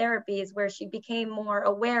 into her therapies, where she became more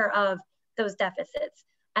aware of those deficits.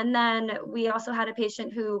 And then we also had a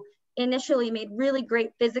patient who initially made really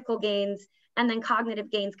great physical gains, and then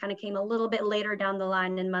cognitive gains kind of came a little bit later down the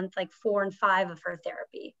line in month like 4 and 5 of her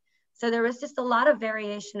therapy. So there was just a lot of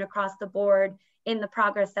variation across the board in the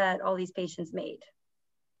progress that all these patients made.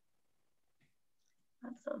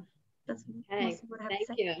 That's Okay, what I have thank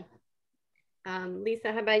to say. you.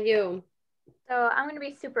 Lisa, how about you? So I'm going to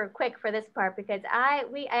be super quick for this part because I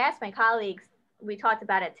asked my colleagues, we talked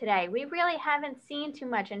about it today. We really haven't seen too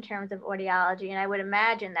much in terms of audiology, and I would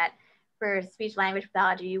imagine that for speech language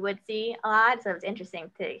pathology, you would see a lot. So it's interesting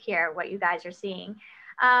to hear what you guys are seeing.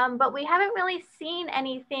 But we haven't really seen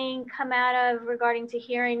anything come out of regarding to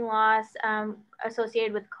hearing loss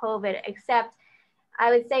associated with COVID, except I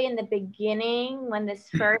would say in the beginning, when this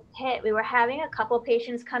first hit, we were having a couple of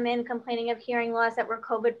patients come in complaining of hearing loss that were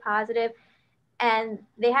COVID positive, and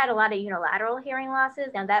they had a lot of unilateral hearing losses.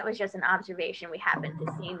 Now that was just an observation we happened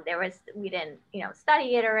to see. We didn't,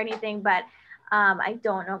 study it or anything, but I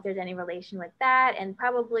don't know if there's any relation with that, and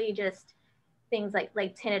probably just things like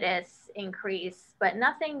tinnitus increase, but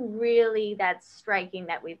nothing really that's striking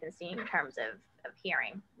that we've been seeing in terms of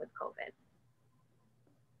hearing with COVID.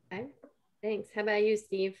 Okay, thanks. How about you,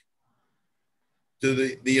 Steve? So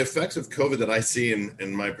the effects of COVID that I see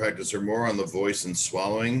in my practice are more on the voice and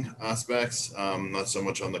swallowing aspects, not so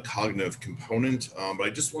much on the cognitive component. But I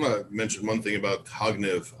just want to mention one thing about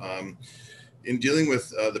cognitive. In dealing with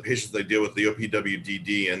the patients that deal with the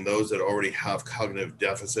OPWDD and those that already have cognitive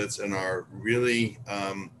deficits and are really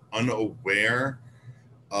unaware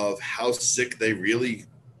of how sick they really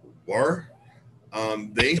were,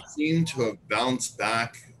 they seem to have bounced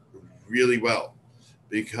back really well.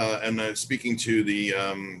 And I'm speaking to the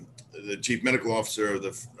chief medical officer of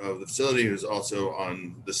the facility, who's also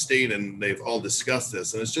on the state, and they've all discussed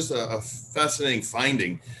this. And it's just a fascinating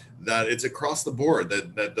finding that it's across the board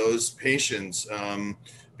that those patients,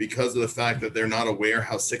 because of the fact that they're not aware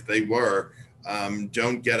how sick they were,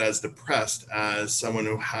 don't get as depressed as someone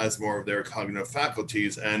who has more of their cognitive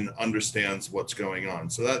faculties and understands what's going on.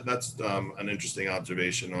 So that's an interesting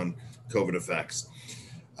observation on COVID effects.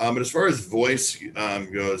 But as far as voice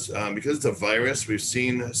goes, because it's a virus, we've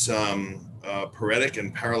seen some paretic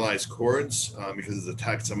and paralyzed cords because it's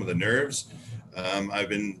attacked some of the nerves. I've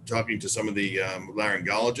been talking to some of the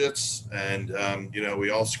laryngologists, and we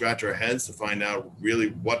all scratch our heads to find out really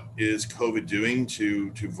what is COVID doing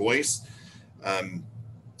to voice.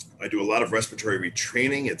 I do a lot of respiratory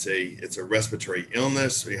retraining. It's a respiratory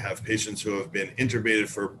illness. We have patients who have been intubated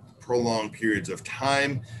for prolonged periods of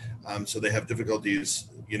time, so they have difficulties,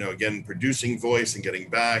 again, producing voice and getting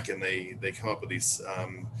back, and they come up with these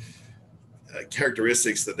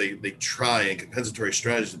characteristics that they try, and compensatory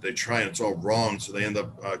strategies that they try, and it's all wrong. So they end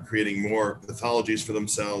up creating more pathologies for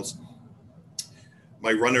themselves.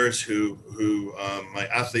 My runners my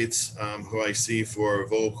athletes who I see for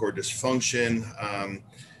vocal cord dysfunction,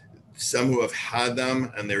 some who have had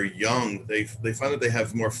them and they're young, they find that they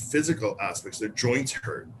have more physical aspects. Their joints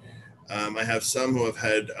hurt. I have some who have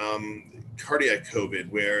had cardiac COVID,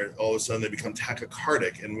 where all of a sudden they become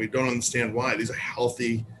tachycardic, and we don't understand why. These are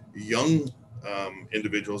healthy, young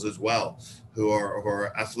individuals as well, who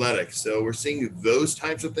are athletic. So we're seeing those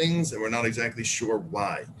types of things, and we're not exactly sure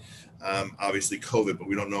why. Obviously COVID, but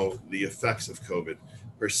we don't know the effects of COVID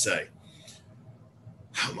per se.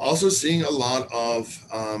 I'm also seeing a lot of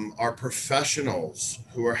our professionals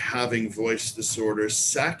who are having voice disorders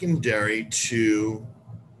secondary to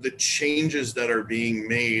the changes that are being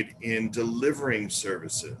made in delivering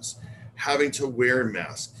services, having to wear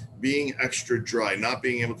masks, being extra dry, not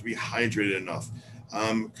being able to be hydrated enough,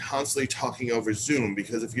 constantly talking over Zoom,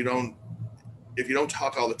 because if you don't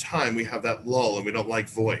talk all the time, we have that lull and we don't like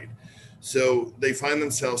void. So they find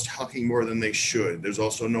themselves talking more than they should. There's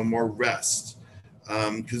also no more rest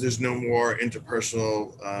because there's no more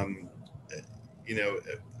interpersonal,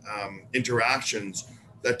 interactions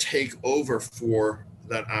that take over for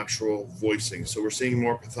that actual voicing. So we're seeing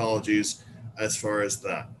more pathologies as far as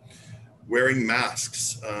that. Wearing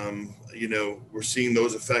masks, we're seeing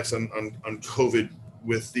those effects on COVID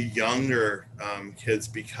with the younger kids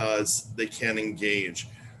because they can't engage.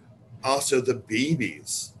 Also the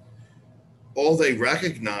babies, all they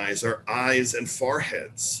recognize are eyes and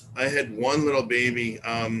foreheads. I had one little baby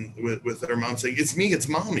with their mom saying, "It's me, it's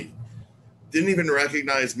mommy." Didn't even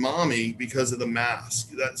recognize mommy because of the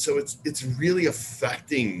mask. So it's really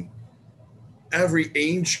affecting every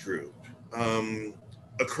age group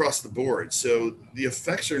across the board. So the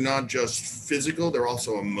effects are not just physical, they're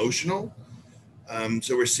also emotional.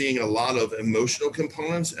 So we're seeing a lot of emotional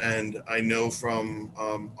components. And I know from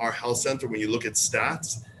our health center, when you look at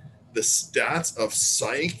stats, the stats of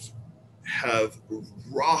psych have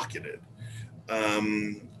rocketed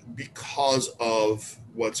because of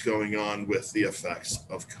what's going on with the effects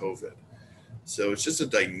of COVID. So it's just a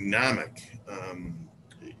dynamic,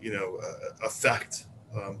 effect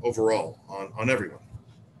overall on everyone.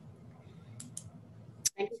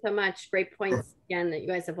 Thank you so much. Great points again that you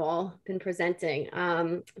guys have all been presenting.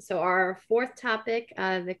 So our fourth topic,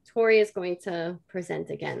 Victoria is going to present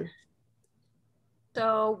again.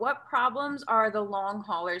 So what problems are the long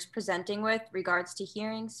haulers presenting with regards to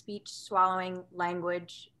hearing, speech, swallowing,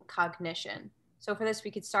 language, cognition? So for this,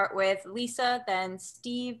 we could start with Lisa, then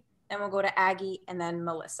Steve, then we'll go to Aggie, and then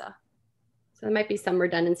Melissa. So there might be some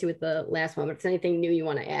redundancy with the last one, but if there's anything new you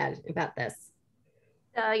want to add about this?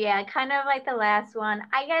 So yeah, kind of like the last one.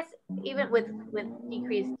 I guess even with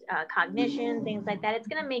decreased cognition, things like that, it's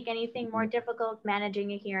going to make anything more difficult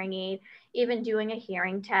managing a hearing aid, even doing a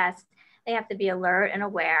hearing test. They have to be alert and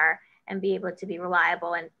aware and be able to be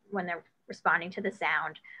reliable and when they're responding to the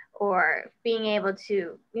sound, or being able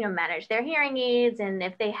to, manage their hearing aids. And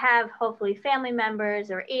if they have hopefully family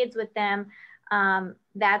members or aides with them,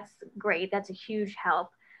 that's great. That's a huge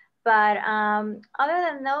help. But other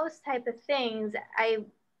than those type of things, I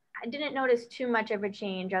didn't notice too much of a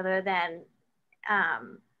change other than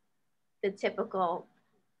the typical.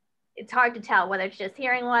 It's hard to tell whether it's just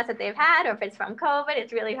hearing loss that they've had or if it's from COVID.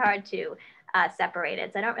 It's really hard to separate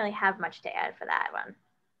it. So I don't really have much to add for that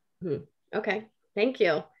one. Okay, thank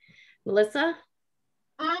you. Melissa?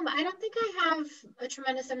 I don't think I have a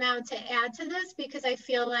tremendous amount to add to this because I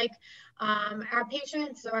feel like our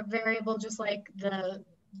patients are variable just like the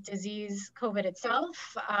disease COVID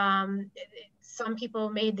itself. Some people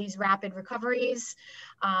made these rapid recoveries,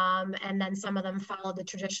 and then some of them followed the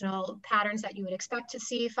traditional patterns that you would expect to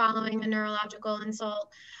see following a neurological insult.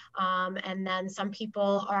 And then some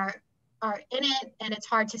people are in it, and it's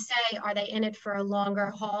hard to say, are they in it for a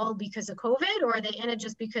longer haul because of COVID, or are they in it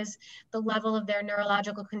just because the level of their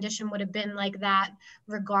neurological condition would have been like that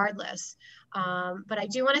regardless? But I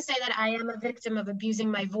do want to say that I am a victim of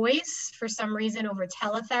abusing my voice for some reason over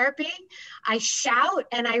teletherapy. I shout,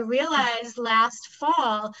 and I realized last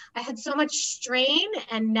fall I had so much strain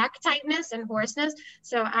and neck tightness and hoarseness.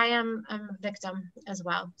 So I'm a victim as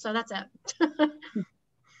well. So that's it.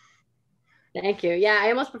 Thank you. Yeah, I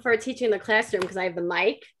almost prefer teaching in the classroom because I have the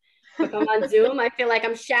mic. If I'm on Zoom, I feel like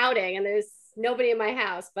I'm shouting and there's nobody in my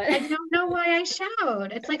house. But I don't know why I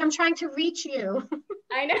shout. It's like I'm trying to reach you.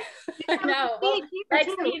 I know. I know. Well, like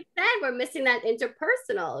Steve said, we're missing that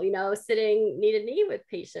interpersonal, sitting knee to knee with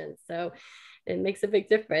patients. So it makes a big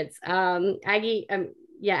difference. Aggie,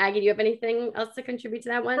 Aggie, do you have anything else to contribute to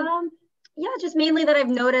that one? Yeah, just mainly that I've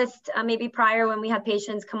noticed maybe prior when we had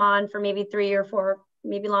patients come on for maybe 3 or 4,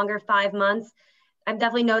 maybe longer, 5 months, I've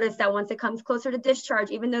definitely noticed that once it comes closer to discharge,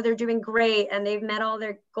 even though they're doing great and they've met all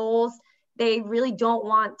their goals, they really don't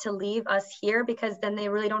want to leave us here because then they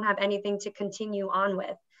really don't have anything to continue on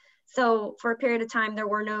with. So for a period of time, there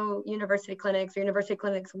were no university clinics, or university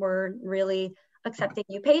clinics weren't really accepting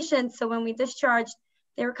new patients. So when we discharged,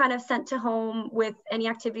 they were kind of sent to home with any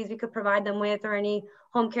activities we could provide them with or any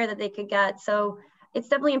home care that they could get. So it's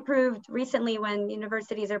definitely improved recently when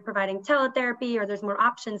universities are providing teletherapy, or there's more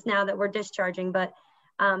options now that we're discharging. But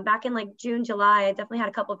back in like June, July, I definitely had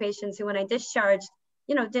a couple of patients who, when I discharged,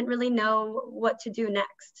 didn't really know what to do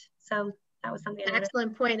next. So that was something.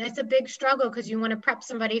 Excellent point. That's a big struggle because you want to prep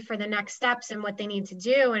somebody for the next steps and what they need to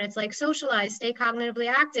do. And it's like socialize, stay cognitively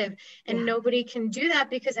active. And nobody can do that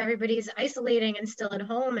because everybody's isolating and still at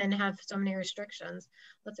home and have so many restrictions.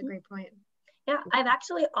 That's a great point. Yeah, I've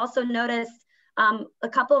actually also noticed a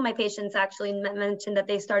couple of my patients actually mentioned that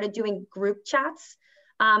they started doing group chats.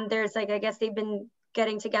 There's I guess they've been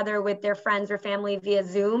getting together with their friends or family via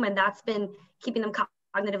Zoom, and that's been keeping them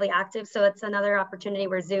cognitively active. So it's another opportunity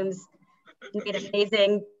where Zoom's made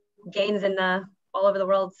amazing gains all over the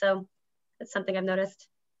world. So that's something I've noticed.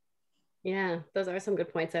 Yeah, those are some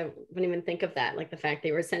good points. I wouldn't even think of that. Like the fact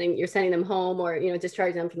you're sending them home or,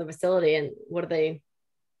 discharging them from the facility, and what do they,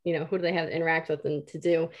 who do they have to interact with and to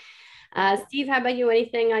do? Steve, how about you?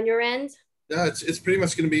 Anything on your end? No, it's pretty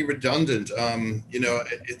much going to be redundant.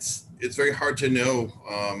 It's very hard to know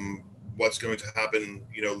what's going to happen,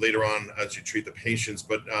 later on as you treat the patients.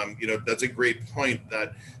 But, that's a great point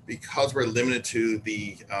that because we're limited to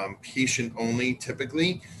the patient only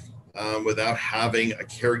typically, without having a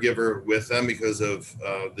caregiver with them because of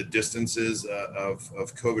the distances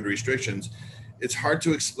of COVID restrictions, it's hard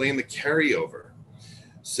to explain the carryover.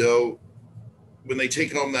 So when they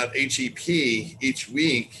take home that HEP each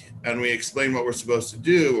week and we explain what we're supposed to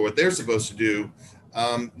do or what they're supposed to do,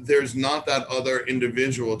 there's not that other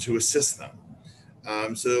individual to assist them.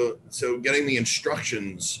 So getting the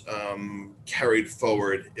instructions carried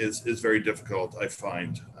forward is very difficult, I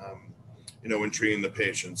find, when treating the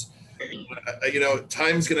patients.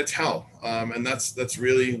 Time's going to tell, and that's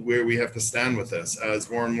really where we have to stand with this. As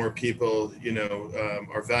more and more people,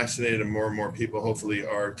 are vaccinated, and more people hopefully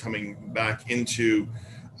are coming back into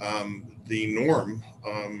the norm,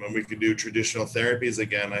 and we could do traditional therapies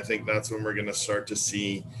again. I think that's when we're going to start to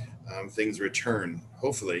see things return,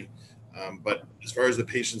 hopefully. But as far as the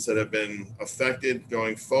patients that have been affected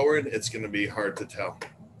going forward, it's going to be hard to tell,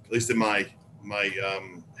 at least in my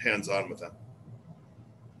hands-on with them.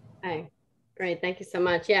 Okay, great. Thank you so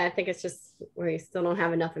much. Yeah, I think it's just we still don't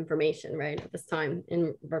have enough information, right, at this time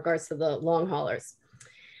in regards to the long haulers.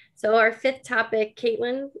 So our fifth topic,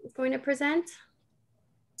 Caitlin is going to present.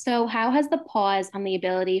 So how has the pause on the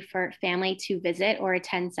ability for family to visit or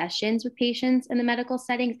attend sessions with patients in the medical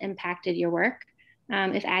settings impacted your work?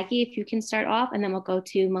 If Aggie, if you can start off, and then we'll go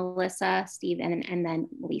to Melissa, Steve, and then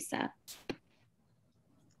Lisa.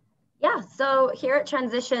 Yeah, so here at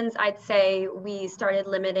Transitions, I'd say we started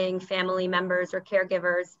limiting family members or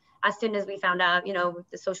caregivers as soon as we found out, with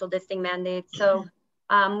the social distancing mandates. So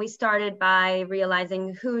we started by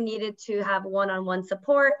realizing who needed to have one-on-one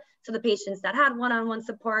support. So the patients that had one-on-one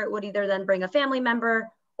support would either then bring a family member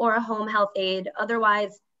or a home health aide.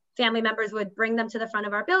 Otherwise, family members would bring them to the front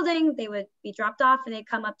of our building. They would be dropped off and they'd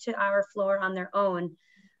come up to our floor on their own.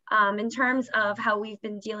 In terms of how we've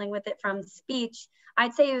been dealing with it from speech,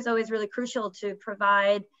 I'd say it was always really crucial to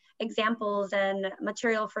provide examples and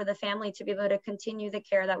material for the family to be able to continue the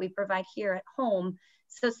care that we provide here at home.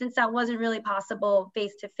 So since that wasn't really possible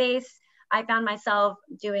face-to-face, I found myself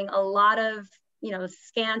doing a lot of,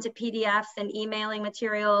 scan to PDFs and emailing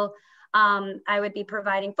material. I would be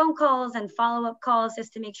providing phone calls and follow-up calls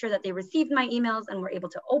just to make sure that they received my emails and were able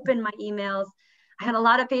to open my emails. I had a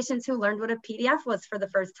lot of patients who learned what a PDF was for the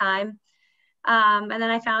first time. And then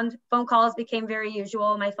I found phone calls became very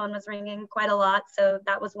usual. My phone was ringing quite a lot. So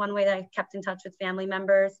that was one way that I kept in touch with family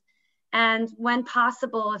members. And when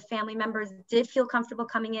possible, if family members did feel comfortable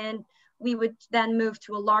coming in, we would then move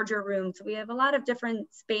to a larger room. So we have a lot of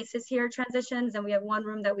different spaces here at Transitions, and we have one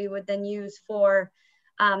room that we would then use for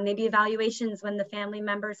maybe evaluations when the family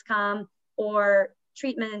members come, or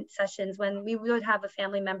treatment sessions when we would have a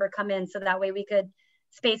family member come in, so that way we could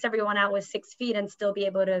space everyone out with 6 feet and still be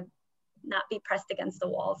able to not be pressed against the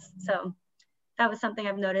walls. So that was something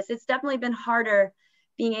I've noticed. It's definitely been harder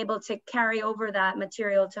being able to carry over that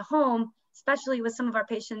material to home, especially with some of our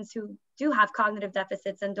patients who do have cognitive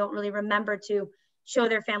deficits and don't really remember to show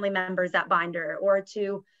their family members that binder or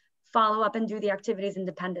to follow up and do the activities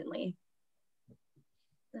independently.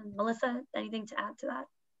 And Melissa, anything to add to that?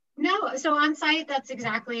 No, so on site, that's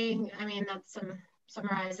exactly, that's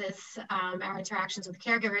summarizes our interactions with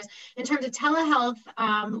caregivers. In terms of telehealth,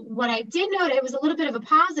 what I did note, it was a little bit of a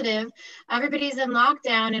positive. Everybody's in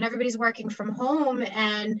lockdown and everybody's working from home,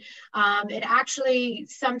 and it actually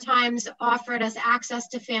sometimes offered us access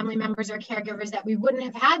to family members or caregivers that we wouldn't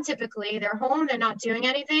have had typically. They're home, they're not doing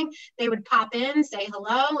anything. They would pop in, say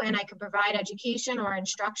hello, and I could provide education or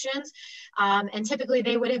instructions. And typically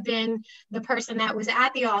they would have been the person that was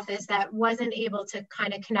at the office that wasn't able to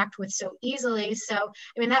kind of connect with so easily. So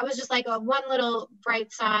that was just like one little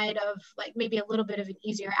bright side of like maybe a little bit of an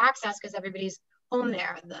easier access because everybody's home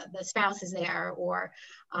there, the spouse is there, or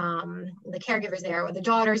the caregiver's there, or the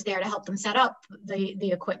daughter's there to help them set up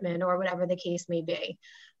the equipment or whatever the case may be.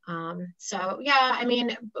 So yeah,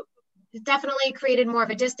 it definitely created more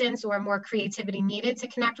of a distance or more creativity needed to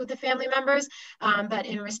connect with the family members. But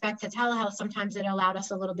in respect to telehealth, sometimes it allowed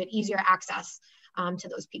us a little bit easier access to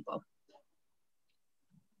those people.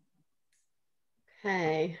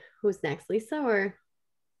 Okay, who's next, Lisa or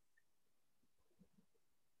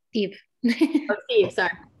Steve? Oh, Steve,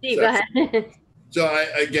 sorry. Steve, go ahead. So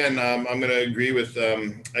I'm going to agree with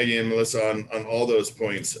Aggie and Melissa on all those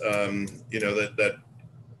points.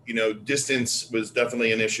 Distance was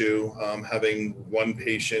definitely an issue. Having one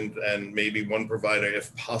patient and maybe one provider,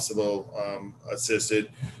 if possible,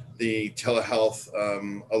 assisted. The telehealth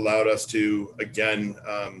allowed us to, again,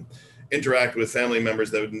 interact with family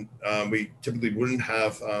members that we typically wouldn't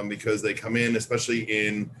have because they come in, especially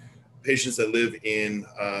in patients that live in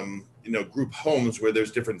group homes where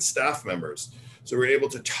there's different staff members. So we're able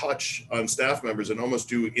to touch on staff members and almost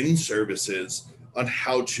do in-services on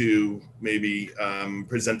how to maybe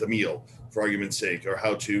present a meal, for argument's sake, or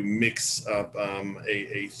how to mix up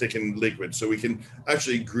a thickened liquid. So we can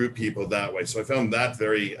actually group people that way. So I found that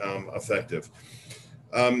very effective.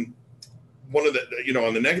 One of the,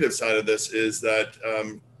 on the negative side of this is that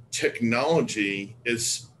technology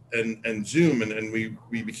is, and Zoom, and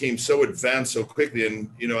we became so advanced so quickly. And,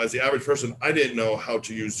 as the average person, I didn't know how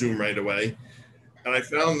to use Zoom right away. And I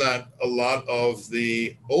found that a lot of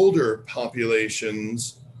the older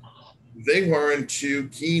populations, they weren't too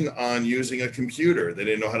keen on using a computer. They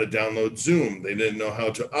didn't know how to download Zoom. They didn't know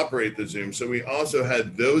how to operate the Zoom. So we also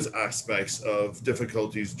had those aspects of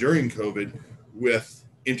difficulties during COVID with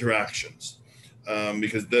interactions,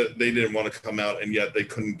 because they didn't want to come out, and yet they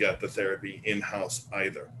couldn't get the therapy in-house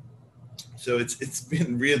either. So it's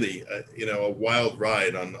been really a wild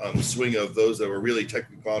ride on the swing of those that were really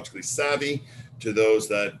technologically savvy to those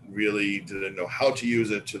that really didn't know how to use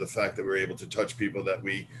it, to the fact that we were able to touch people that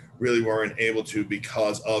we really weren't able to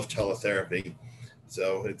because of teletherapy.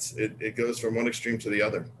 So it goes from one extreme to the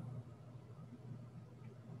other.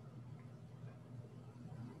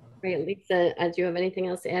 Great. Lisa, do you have anything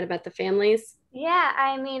else to add about the families? Yeah,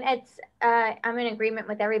 I mean, I'm in agreement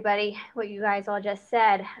with everybody, what you guys all just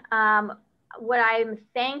said. What I'm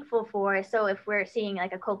thankful for, so if we're seeing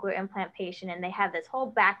like a cochlear implant patient and they have this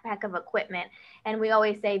whole backpack of equipment, and we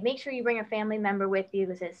always say, make sure you bring a family member with you,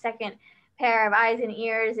 because a second pair of eyes and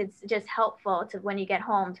ears, it's just helpful to when you get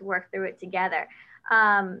home to work through it together.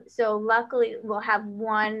 So luckily we'll have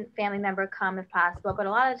one family member come if possible, but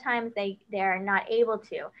a lot of times they're not able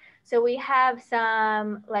to. So we have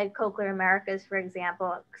some, like Cochlear Americas, for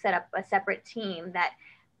example, set up a separate team that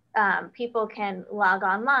people can log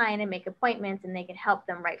online and make appointments, and they can help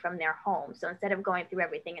them right from their home. So instead of going through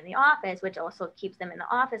everything in the office, which also keeps them in the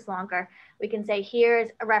office longer, we can say, here's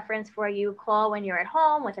a reference for you, call when you're at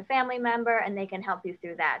home with a family member, and they can help you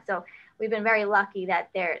through that. So we've been very lucky that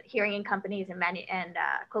their hearing aid companies and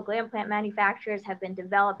cochlear implant manufacturers have been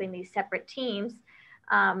developing these separate teams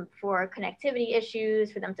for connectivity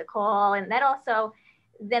issues, for them to call. And that also,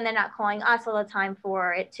 then they're not calling us all the time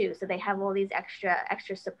for it too. So they have all these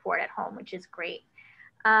extra support at home, which is great.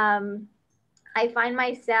 I find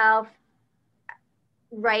myself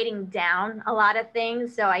writing down a lot of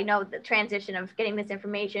things. So I know the transition of getting this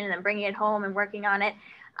information and then bringing it home and working on it.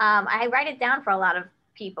 I write it down for a lot of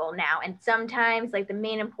people now. And sometimes, like the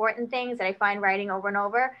main important things that I find writing over and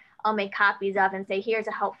over, I'll make copies of and say, here's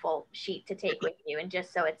a helpful sheet to take with you. And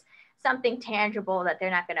just so it's something tangible that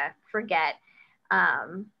they're not going to forget.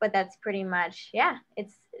 But that's pretty much, yeah,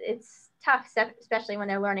 it's tough, especially when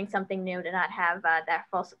they're learning something new, to not have that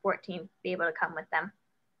full support team be able to come with them.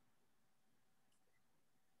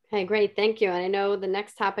 Okay, great. Thank you. And I know the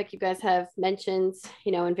next topic you guys have mentioned,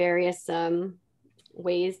 in various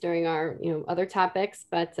ways during our, other topics,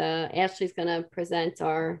 but Ashley's going to present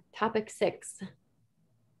our topic 6.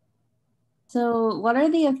 So what are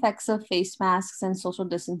the effects of face masks and social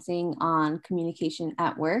distancing on communication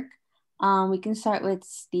at work? We can start with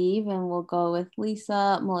Steve, and we'll go with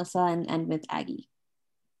Lisa, Melissa, and end with Aggie.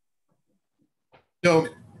 So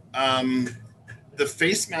the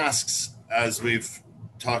face masks, as we've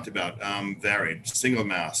talked about, varied: single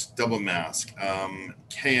mask, double mask,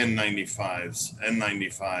 KN95s,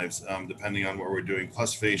 N95s, depending on what we're doing,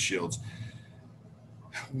 plus face shields.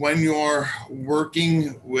 When you're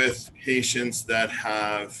working with patients that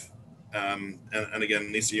have, and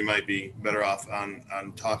again, Lisa, you might be better off on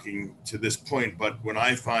talking to this point, but when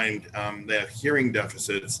I find they have hearing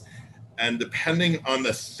deficits, and depending on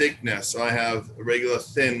the thickness, so I have a regular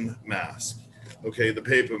thin mask, okay, the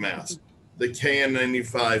paper mask, the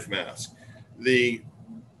KN95 mask, the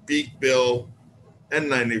beak bill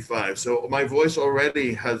N95. So my voice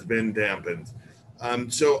already has been dampened.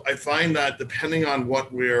 So I find that depending on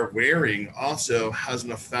what we're wearing also has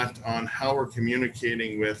an effect on how we're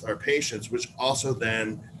communicating with our patients, which also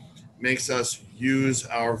then makes us use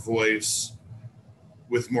our voice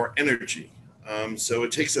with more energy. So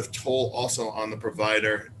it takes a toll also on the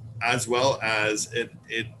provider, as well as it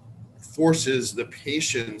forces the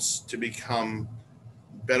patients to become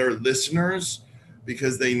better listeners,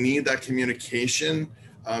 because they need that communication.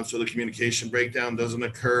 So the communication breakdown doesn't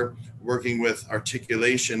occur. Working with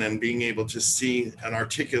articulation and being able to see an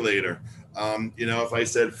articulator. If I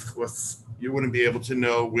said, you wouldn't be able to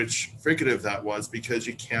know which fricative that was because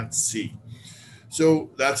you can't see. So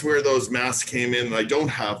that's where those masks came in. I don't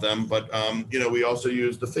have them, but we also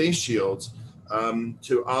use the face shields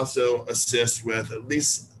to also assist with at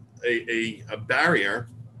least a barrier,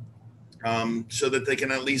 so that they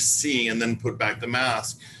can at least see and then put back the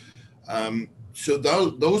mask. So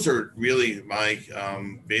those are really my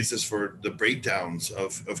basis for the breakdowns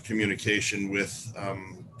of communication with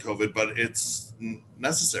COVID, but it's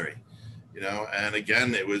necessary, you know, and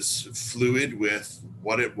again, it was fluid with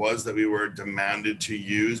what it was that we were demanded to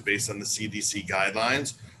use based on the CDC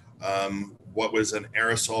guidelines, what was an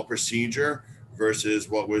aerosol procedure versus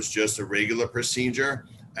what was just a regular procedure.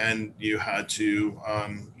 And you had to,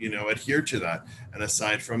 you know, adhere to that. And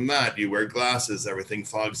aside from that, you wear glasses, everything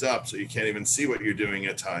fogs up, so you can't even see what you're doing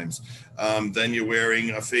at times. Then you're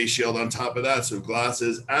wearing a face shield on top of that, so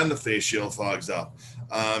glasses and the face shield fogs up.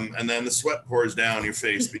 And then the sweat pours down your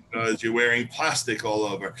face because you're wearing plastic all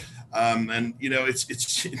over. And, you know, it's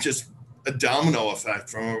just a domino effect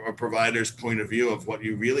from a provider's point of view of what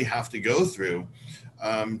you really have to go through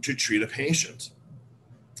to treat a patient.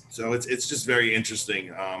 So it's just very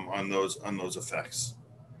interesting on those effects.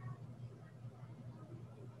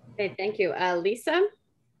 Okay, thank you. Lisa?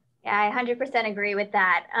 Yeah, I 100% agree with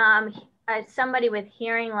that. Somebody with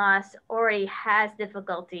hearing loss already has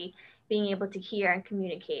difficulty being able to hear and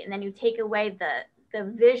communicate. And then you take away the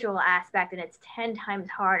visual aspect and it's 10 times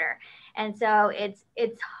harder. And so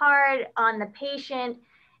it's hard on the patient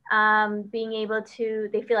being able to,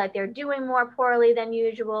 they feel like they're doing more poorly than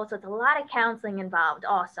usual. So it's a lot of counseling involved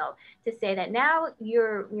also to say that now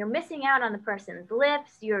you're missing out on the person's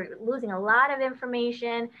lips, you're losing a lot of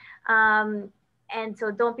information. And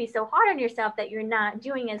so don't be so hard on yourself that you're not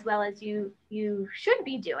doing as well as you should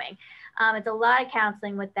be doing. It's a lot of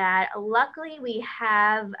counseling with that. Luckily,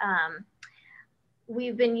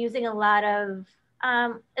 we've been using a lot of,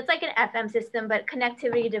 it's like an FM system, but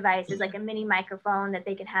connectivity devices, like a mini microphone that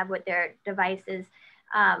they can have with their devices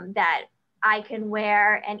that I can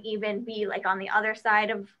wear and even be like on the other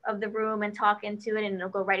side of the room and talk into it, and it'll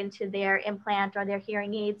go right into their implant or their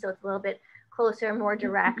hearing aid. So it's a little bit closer, more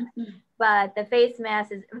direct. But the face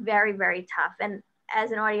mask is very, very tough. And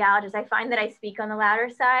as an audiologist, I find that I speak on the louder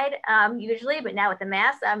side usually, but now with the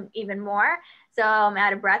mask, I'm even more. So I'm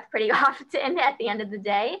out of breath pretty often at the end of the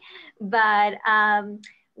day. But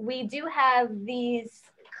we do have these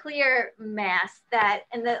clear masks that,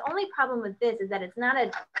 and the only problem with this is that it's not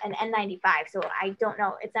an N95. So I don't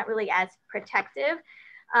know, it's not really as protective.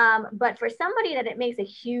 But for somebody that it makes a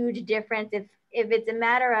huge difference if it's a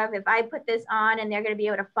matter of, if I put this on and they're going to be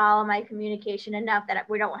able to follow my communication enough that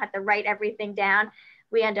we don't have to write everything down,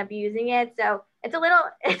 we end up using it. So it's a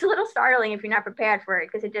little startling if you're not prepared for it,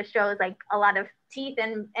 because it just shows like a lot of teeth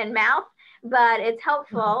and mouth, but it's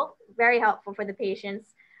helpful, very helpful for the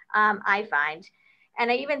patients, I find. And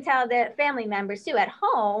I even tell the family members too, at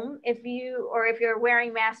home, if you're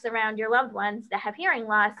wearing masks around your loved ones that have hearing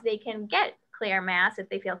loss, they can get clear masks if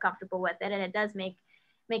they feel comfortable with it. And it does make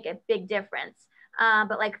a big difference.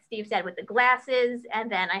 But like Steve said, with the glasses,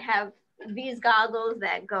 and then I have these goggles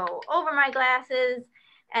that go over my glasses,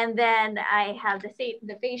 and then I have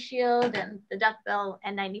the face shield and the duckbill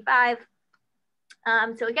N95.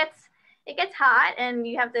 So it gets hot, and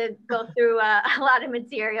you have to go through a lot of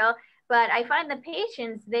material. But I find the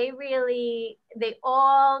patients, they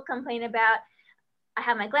all complain about, I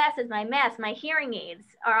have my glasses, my mask, my hearing aids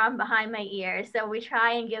are on behind my ears. So we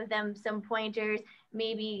try and give them some pointers,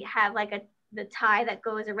 maybe have like the tie that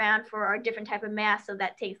goes around for our different type of mask, so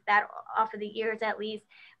that takes that off of the ears at least.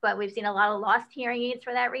 But we've seen a lot of lost hearing aids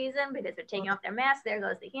for that reason, because they're taking off their mask, there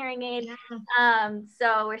goes the hearing aid. Yeah.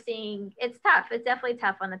 So we're seeing, it's tough. It's definitely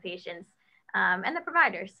tough on the patients and the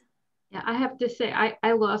providers. Yeah, I have to say,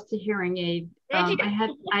 I lost a hearing aid.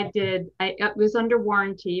 It was under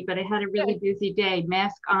warranty, but I had a really busy day.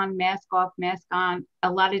 Mask on, mask off, mask on,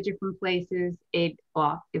 a lot of different places, aid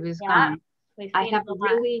off. It was gone. I have a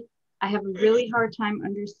really hard time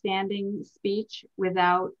understanding speech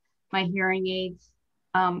without my hearing aids.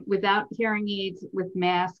 Without hearing aids, with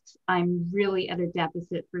masks, I'm really at a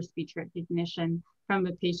deficit for speech recognition from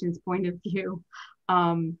a patient's point of view.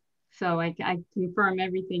 So I confirm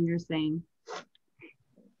everything you're saying.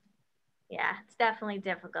 Yeah, it's definitely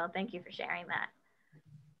difficult. Thank you for sharing that.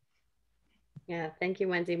 Yeah, thank you,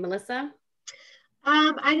 Wendy. Melissa?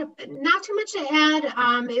 Not too much to add.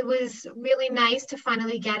 It was really nice to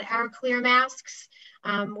finally get our clear masks.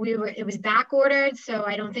 It was back ordered, so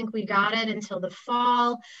I don't think we got it until the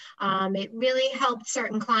fall. It really helped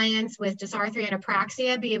certain clients with dysarthria and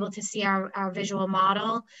apraxia be able to see our visual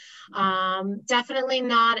model. Definitely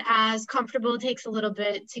not as comfortable. It takes a little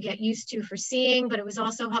bit to get used to for seeing, but it was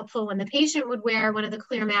also helpful when the patient would wear one of the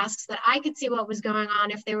clear masks that I could see what was going on,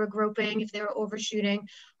 if they were groping, if they were overshooting,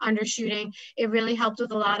 undershooting. It really helped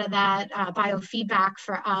with a lot of that biofeedback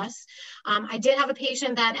for us. I did have a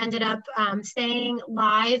patient that ended up staying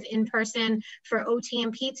live in person for OT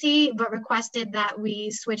and PT, but requested that we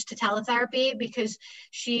switch to teletherapy because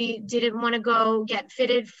she didn't want to go get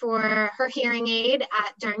fitted for her hearing aid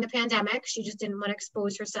during the pandemic. She just didn't want to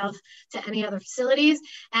expose herself to any other facilities.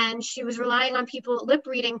 And she was relying on people lip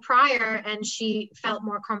reading prior, and she felt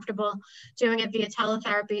more comfortable doing it via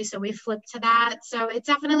teletherapy. So we flipped to that. So it's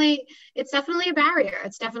definitely a barrier.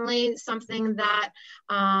 It's definitely something that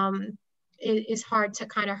is hard to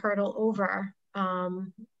kind of hurdle over.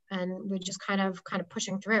 And we're just kind of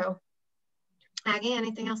pushing through. Aggie,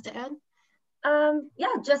 anything else to add? Yeah,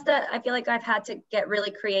 just that I feel like I've had to get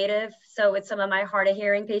really creative. So with some of my hard of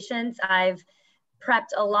hearing patients, I've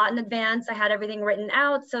prepped a lot in advance. I had everything written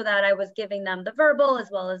out so that I was giving them the verbal as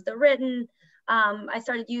well as the written. I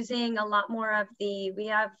started using a lot more of we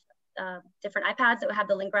have different iPads that have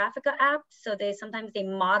the Lingraphica app. So sometimes they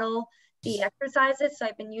model the exercises. So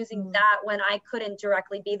I've been using that when I couldn't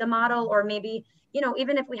directly be the model, or maybe,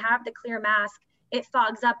 even if we have the clear mask, it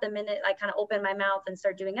fogs up the minute I kind of open my mouth and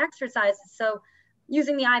start doing exercises. So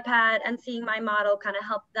using the iPad and seeing my model kind of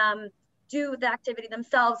help them do the activity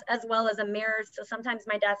themselves, as well as a mirror. So sometimes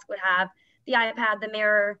my desk would have the iPad, the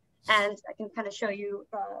mirror, and I can kind of show you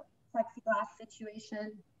the plexiglass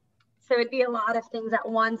situation. So it'd be a lot of things at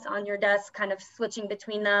once on your desk, kind of switching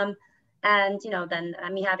between them. And, then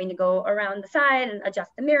me having to go around the side and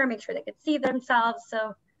adjust the mirror, make sure they could see themselves.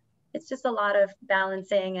 So it's just a lot of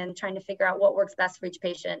balancing and trying to figure out what works best for each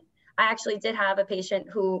patient. I actually did have a patient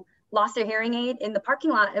who lost their hearing aid in the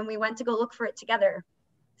parking lot, and we went to go look for it together.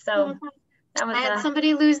 So that was I had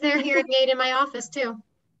somebody lose their hearing aid in my office too.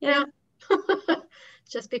 Yeah.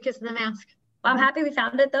 Just because of the mask. Well, I'm happy we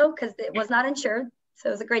found it though, because it was not insured. So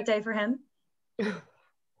it was a great day for him.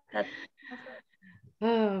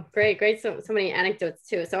 Oh, great. So many anecdotes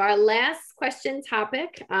too. So our last question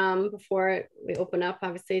topic, before we open up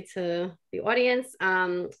obviously to the audience,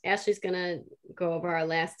 Ashley's gonna go over our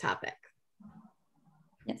last topic.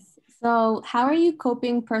 Yes. So how are you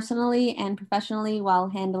coping personally and professionally while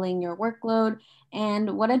handling your workload?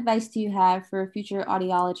 And what advice do you have for future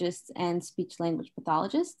audiologists and speech language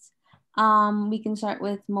pathologists? We can start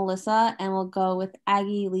with Melissa, and we'll go with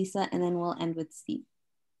Aggie, Lisa, and then we'll end with Steve.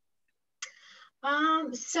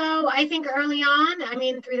 So I think early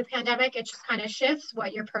on, through the pandemic, it just kind of shifts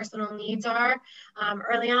what your personal needs are.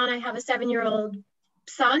 Early on, I have a 7-year-old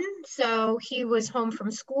son, so he was home from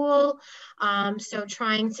school. So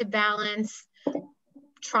trying to balance,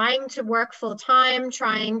 trying to work full time,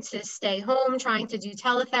 trying to stay home, trying to do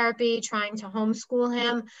teletherapy, trying to homeschool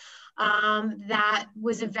him. That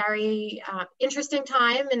was a very interesting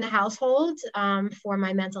time in the household for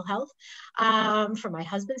my mental health, for my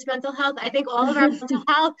husband's mental health. I think all of our mental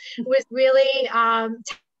health was really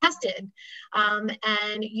tested.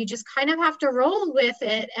 And you just kind of have to roll with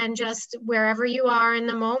it, and just wherever you are in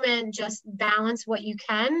the moment, just balance what you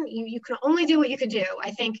can. You can only do what you can do, I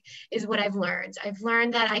think, is what I've learned. I've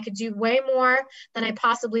learned that I could do way more than I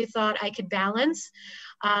possibly thought I could balance.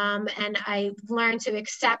 And I learned to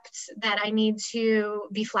accept that I need to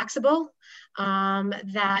be flexible,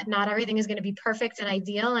 that not everything is going to be perfect and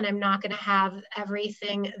ideal, and I'm not going to have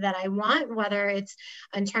everything that I want, whether it's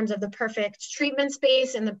in terms of the perfect treatment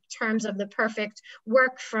space, in the terms of the perfect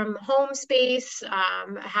work from home space,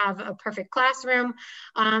 have a perfect classroom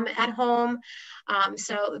at home.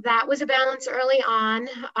 So that was a balance early on.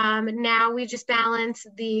 Now we just balance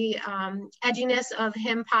the edginess of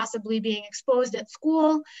him possibly being exposed at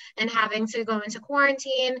school and having to go into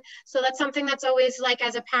quarantine. So that's something that's always, like,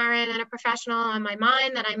 as a parent and a professional, on my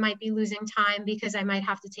mind, that I might be losing time because I might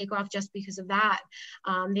have to take off just because of that.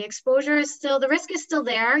 The exposure is still, the risk is still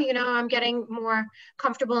there. I'm getting more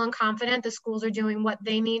comfortable and confident. The schools are doing what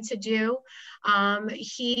they need to do. I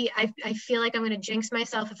feel like I'm going to jinx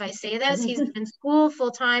myself if I say this. He's in school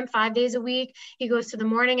full time, 5 days a week. He goes to the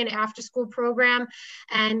morning and after school program,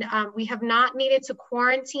 and we have not needed to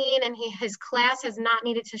quarantine, and his class has not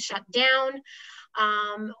needed to shut down.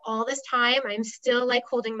 All this time, I'm still like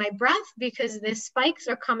holding my breath because the spikes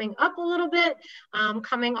are coming up a little bit,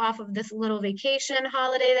 coming off of this little vacation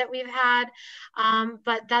holiday that we've had.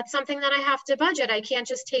 But that's something that I have to budget. I can't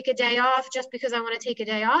just take a day off just because I want to take a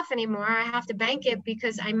day off anymore. I have to bank it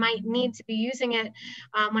because I might need to be using it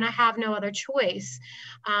when I have no other choice.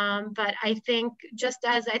 But I think, just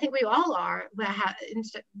as I think we all are,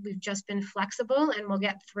 we've just been flexible and we'll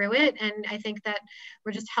get through it. And I think that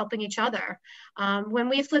we're just helping each other. When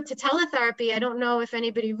we flipped to teletherapy, I don't know if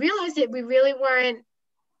anybody realized it, we really weren't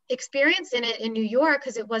experienced in it in New York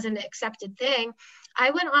because it wasn't an accepted thing.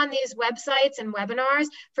 I went on these websites and webinars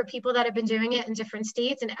for people that have been doing it in different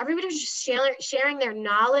states, and everybody was just sharing their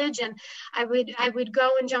knowledge. And I would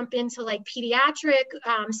go and jump into like pediatric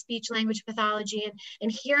speech language pathology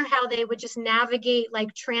and hear how they would just navigate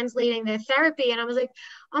like translating their therapy. And I was like,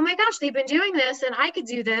 oh my gosh, they've been doing this and I could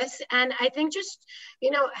do this. And I think just,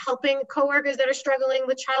 you know, helping coworkers that are struggling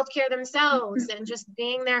with childcare themselves and just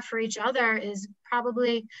being there for each other is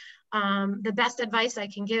probably the best advice I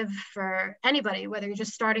can give for anybody, whether you're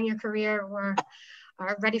just starting your career or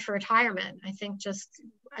are ready for retirement. I think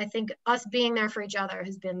us being there for each other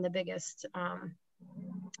has been the biggest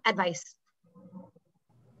advice.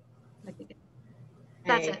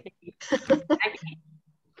 That's it.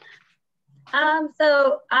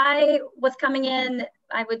 So I was coming in,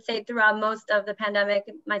 I would say throughout most of the pandemic,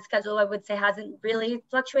 my schedule, I would say, hasn't really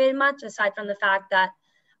fluctuated much, aside from the fact that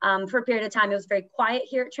for a period of time, it was very quiet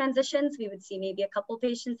here at Transitions. We would see maybe a couple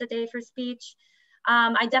patients a day for speech.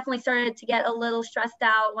 I definitely started to get a little stressed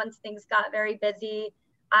out once things got very busy.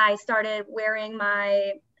 I started wearing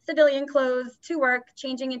my civilian clothes to work,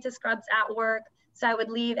 changing into scrubs at work. So I would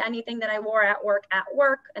leave anything that I wore at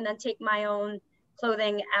work, and then take my own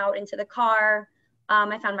clothing out into the car.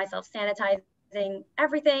 I found myself sanitizing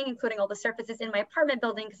everything, including all the surfaces in my apartment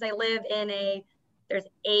building, because I live in there's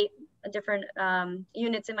 8 different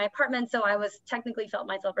units in my apartment. So I technically felt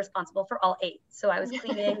myself responsible for all 8. So I was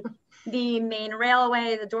cleaning the main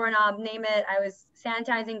railway, the doorknob, name it. I was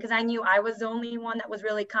sanitizing because I knew I was the only one that was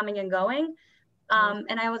really coming and going.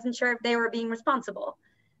 And I wasn't sure if they were being responsible.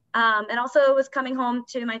 And also was coming home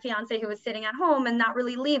to my fiance, who was sitting at home and not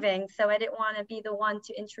really leaving. So I didn't want to be the one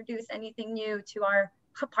to introduce anything new to our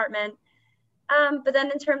apartment. But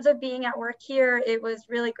then in terms of being at work here, it was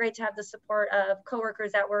really great to have the support of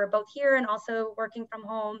coworkers that were both here and also working from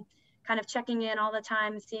home, kind of checking in all the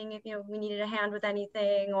time, seeing if, you know, we needed a hand with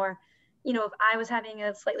anything, or, you know, if I was having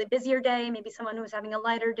a slightly busier day, maybe someone who was having a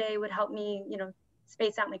lighter day would help me, you know,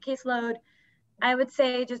 space out my caseload. I would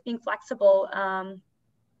say just being flexible,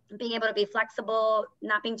 being able to be flexible,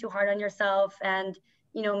 not being too hard on yourself. And,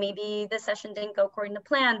 you know, maybe this session didn't go according to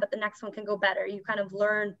plan, but the next one can go better. You kind of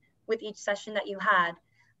learn with each session that you had.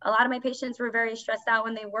 A lot of my patients were very stressed out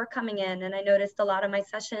when they were coming in. And I noticed a lot of my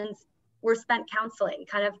sessions were spent counseling,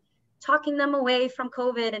 kind of talking them away from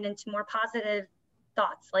COVID and into more positive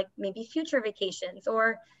thoughts, like maybe future vacations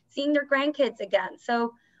or seeing their grandkids again.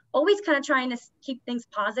 So always kind of trying to keep things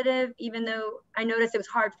positive, even though I noticed it was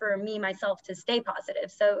hard for me myself to stay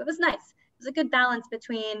positive. So it was nice. It was a good balance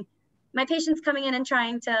between my patients coming in and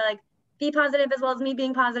trying to like be positive, as well as me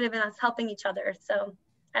being positive, and us helping each other. So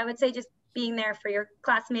I would say just being there for your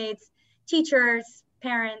classmates, teachers,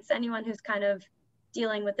 parents, anyone who's kind of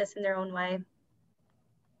dealing with this in their own way.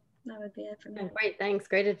 That would be it for me. Great, thanks.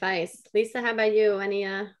 Great advice. Lisa, how about you? Any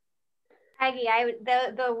Aggie,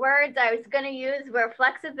 the words I was going to use were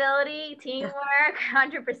flexibility, teamwork,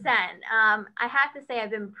 100%. I have to say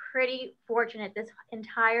I've been pretty fortunate this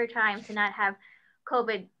entire time to not have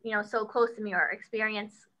COVID, you know, so close to me, or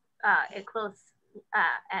experience it close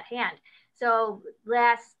at hand. So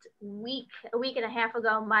last week, a week and a half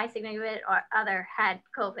ago, my significant other had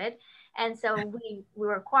COVID. And so we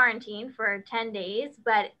were quarantined for 10 days,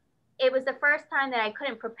 but it was the first time that I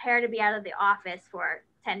couldn't prepare to be out of the office for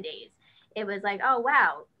 10 days. It was like, oh,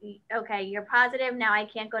 wow, okay, you're positive. Now I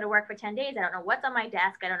can't go to work for 10 days. I don't know what's on my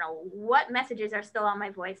desk. I don't know what messages are still on my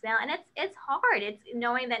voicemail. And it's hard. It's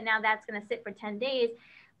knowing that now that's going to sit for 10 days.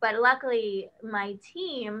 But luckily, my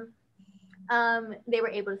team, they were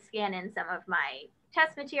able to scan in some of my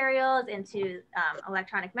test materials into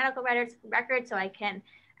electronic medical records so I can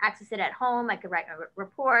access it at home. I could write a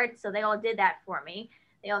report. So they all did that for me.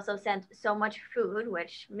 They also sent so much food,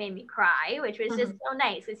 which made me cry, which was just so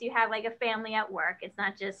nice, because you have like a family at work. It's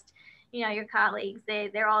not just, you know, your colleagues,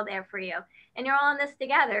 they're all there for you, and you're all in this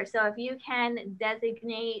together. So if you can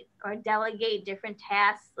designate or delegate different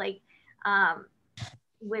tasks, like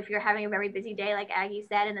if you're having a very busy day, like Aggie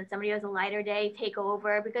said, and then somebody who has a lighter day, take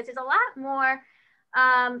over, because there's a lot more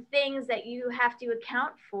things that you have to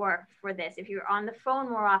account for this. If you're on the phone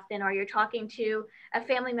more often, or you're talking to a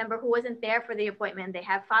family member who wasn't there for the appointment, they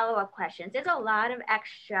have follow-up questions. There's a lot of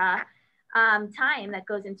extra time that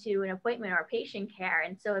goes into an appointment or patient care.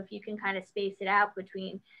 And so if you can kind of space it out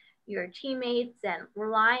between your teammates and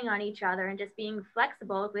relying on each other and just being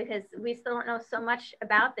flexible, because we still don't know so much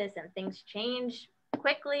about this and things change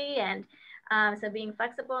quickly. And so being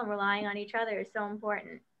flexible and relying on each other is so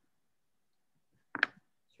important.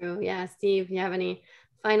 True. Yeah. Steve, you have any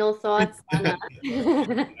final thoughts on that?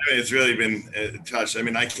 It's really been touched. I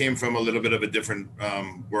mean, I came from a little bit of a different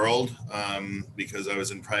world because I was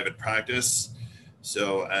in private practice.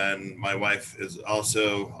 So, and my wife is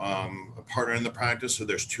also a partner in the practice. So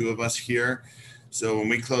there's two of us here. So when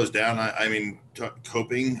we closed down, I mean,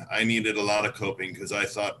 coping, I needed a lot of coping because I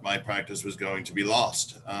thought my practice was going to be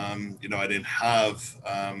lost. You know, I didn't have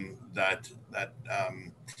that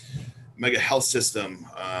mega health system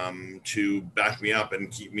to back me up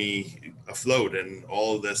and keep me afloat. And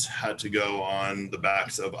all of this had to go on the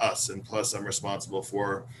backs of us. And plus I'm responsible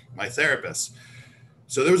for my therapist.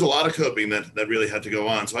 So there was a lot of coping that really had to go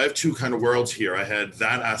on. So I have two kind of worlds here. I had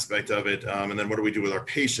that aspect of it. And then what do we do with our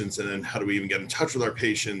patients? And then how do we even get in touch with our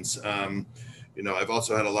patients? You know, I've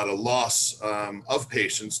also had a lot of loss of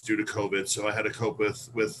patients due to COVID. So I had to cope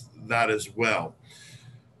with that as well.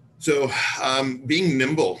 So being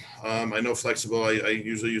nimble, I know flexible, I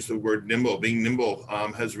usually use the word nimble. Being nimble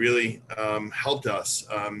has really helped us.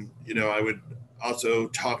 You know, I would also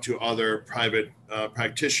talk to other private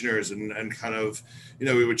practitioners and kind of, you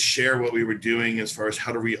know, we would share what we were doing as far as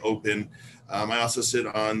how to reopen. I also sit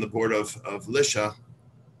on the board of LISHA,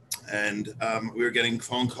 and we were getting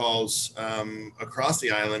phone calls across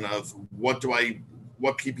the island of what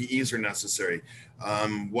PPEs are necessary,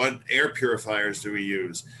 what air purifiers do we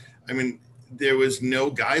use? I mean, there was no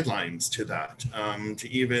guidelines to that, to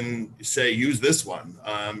even say, use this one,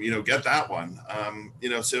 you know, get that one, you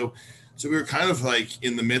know, so we were kind of like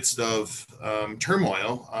in the midst of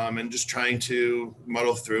turmoil and just trying to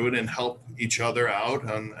muddle through it and help each other out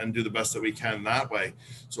and do the best that we can that way.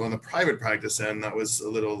 So on the private practice end, that was a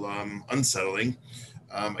little unsettling.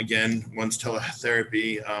 Again, once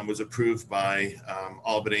teletherapy was approved by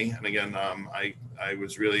Albany, and again, I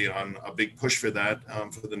was really on a big push for that,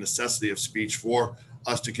 for the necessity of speech for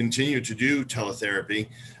us to continue to do teletherapy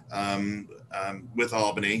with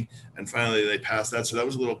Albany, and finally they passed that. So that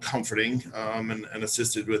was a little comforting and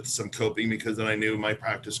assisted with some coping, because then I knew my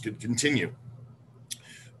practice could continue.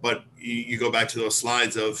 But you go back to those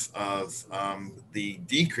slides of the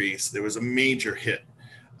decrease, there was a major hit.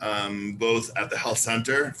 Both at the health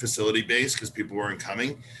center, facility based, because people weren't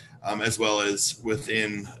coming, as well as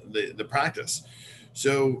within the practice.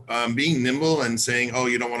 So being nimble and saying, oh,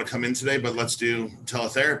 you don't want to come in today, but let's do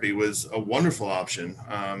teletherapy, was a wonderful option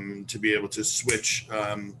to be able to switch,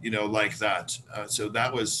 you know, like that. So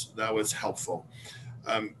that was helpful.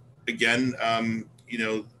 Again, you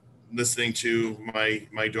know, listening to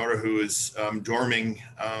my daughter who is dorming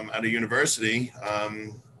at a university,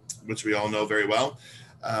 which we all know very well,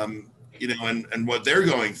 you know, and what they're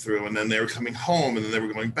going through, and then they were coming home, and then they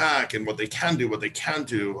were going back, and what they can do, what they can't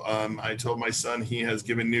do. I told my son he has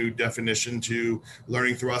given new definition to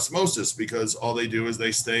learning through osmosis, because all they do is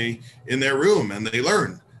they stay in their room and they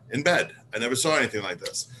learn in bed. I never saw anything like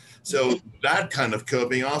this. So that kind of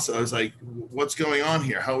coping also, I was like, what's going on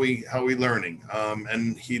here? How are we learning?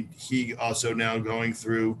 And he also now going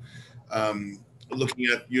through looking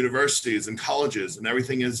at universities and colleges, and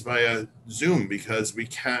everything is via Zoom, because we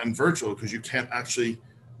can virtual, because you can't actually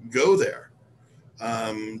go there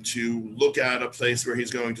to look at a place where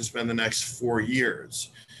he's going to spend the next 4 years.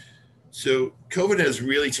 So COVID has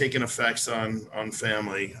really taken effects on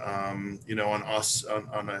family, you know, on us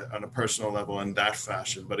on a personal level in that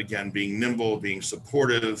fashion. But again, being nimble, being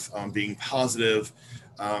supportive, being positive,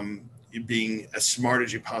 being as smart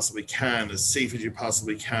as you possibly can, as safe as you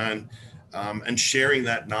possibly can, and sharing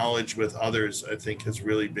that knowledge with others, I think has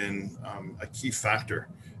really been a key factor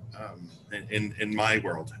in my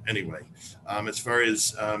world anyway. As far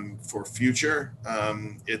as for future,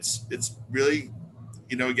 it's really,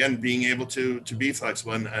 you know, again, being able to be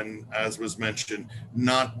flexible and as was mentioned,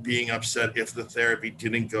 not being upset if the therapy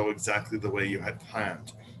didn't go exactly the way you had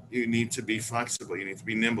planned. You need to be flexible, you need to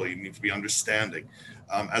be nimble, you need to be understanding.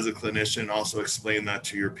 As a clinician, also explain that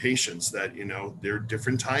to your patients that, you know, there are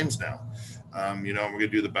different times now, you know, and we're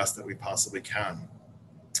gonna do the best that we possibly can.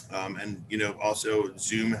 And, you know, also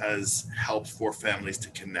Zoom has helped for families to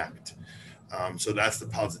connect. So that's the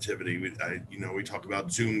positivity. You know, we talk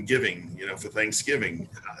about Zoom giving, you know, for Thanksgiving,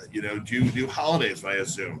 you know, do holidays via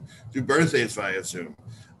Zoom, do birthdays via Zoom.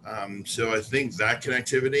 So I think that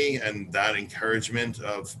connectivity and that encouragement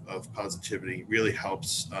of positivity really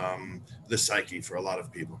helps the psyche for a lot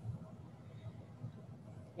of people.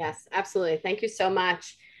 Yes, absolutely. Thank you so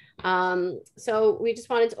much. So we just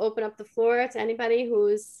wanted to open up the floor to anybody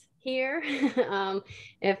who's here.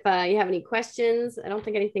 If you have any questions, I don't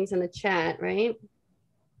think anything's in the chat, right?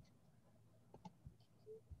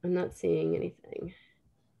 I'm not seeing anything.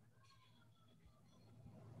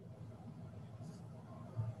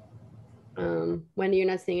 Wendy, you're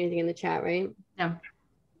not seeing anything in the chat, right? No.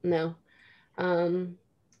 No.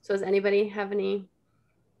 So does anybody have any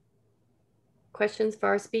questions for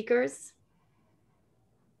our speakers?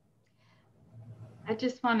 I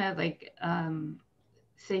just want to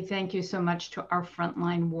say thank you so much to our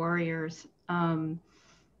frontline warriors,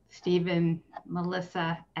 Stephen,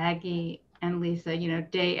 Melissa, Aggie, and Lisa,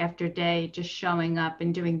 day after day, just showing up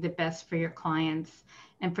and doing the best for your clients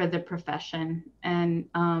and for the profession. And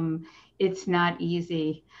it's not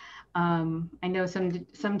easy. I know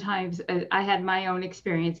sometimes I had my own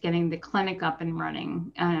experience getting the clinic up and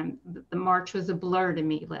running. The March was a blur to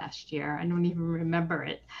me last year. I don't even remember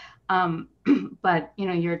it. But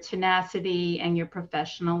your tenacity and your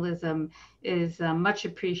professionalism is much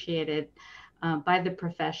appreciated by the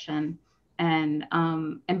profession and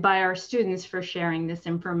by our students for sharing this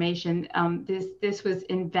information. This was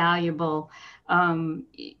invaluable,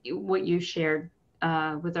 what you shared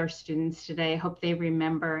with our students today. I hope they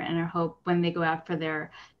remember, and I hope when they go out for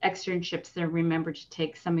their externships, they'll remember to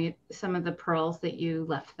take some of the pearls that you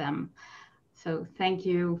left them. So thank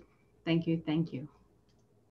you, thank you, thank you.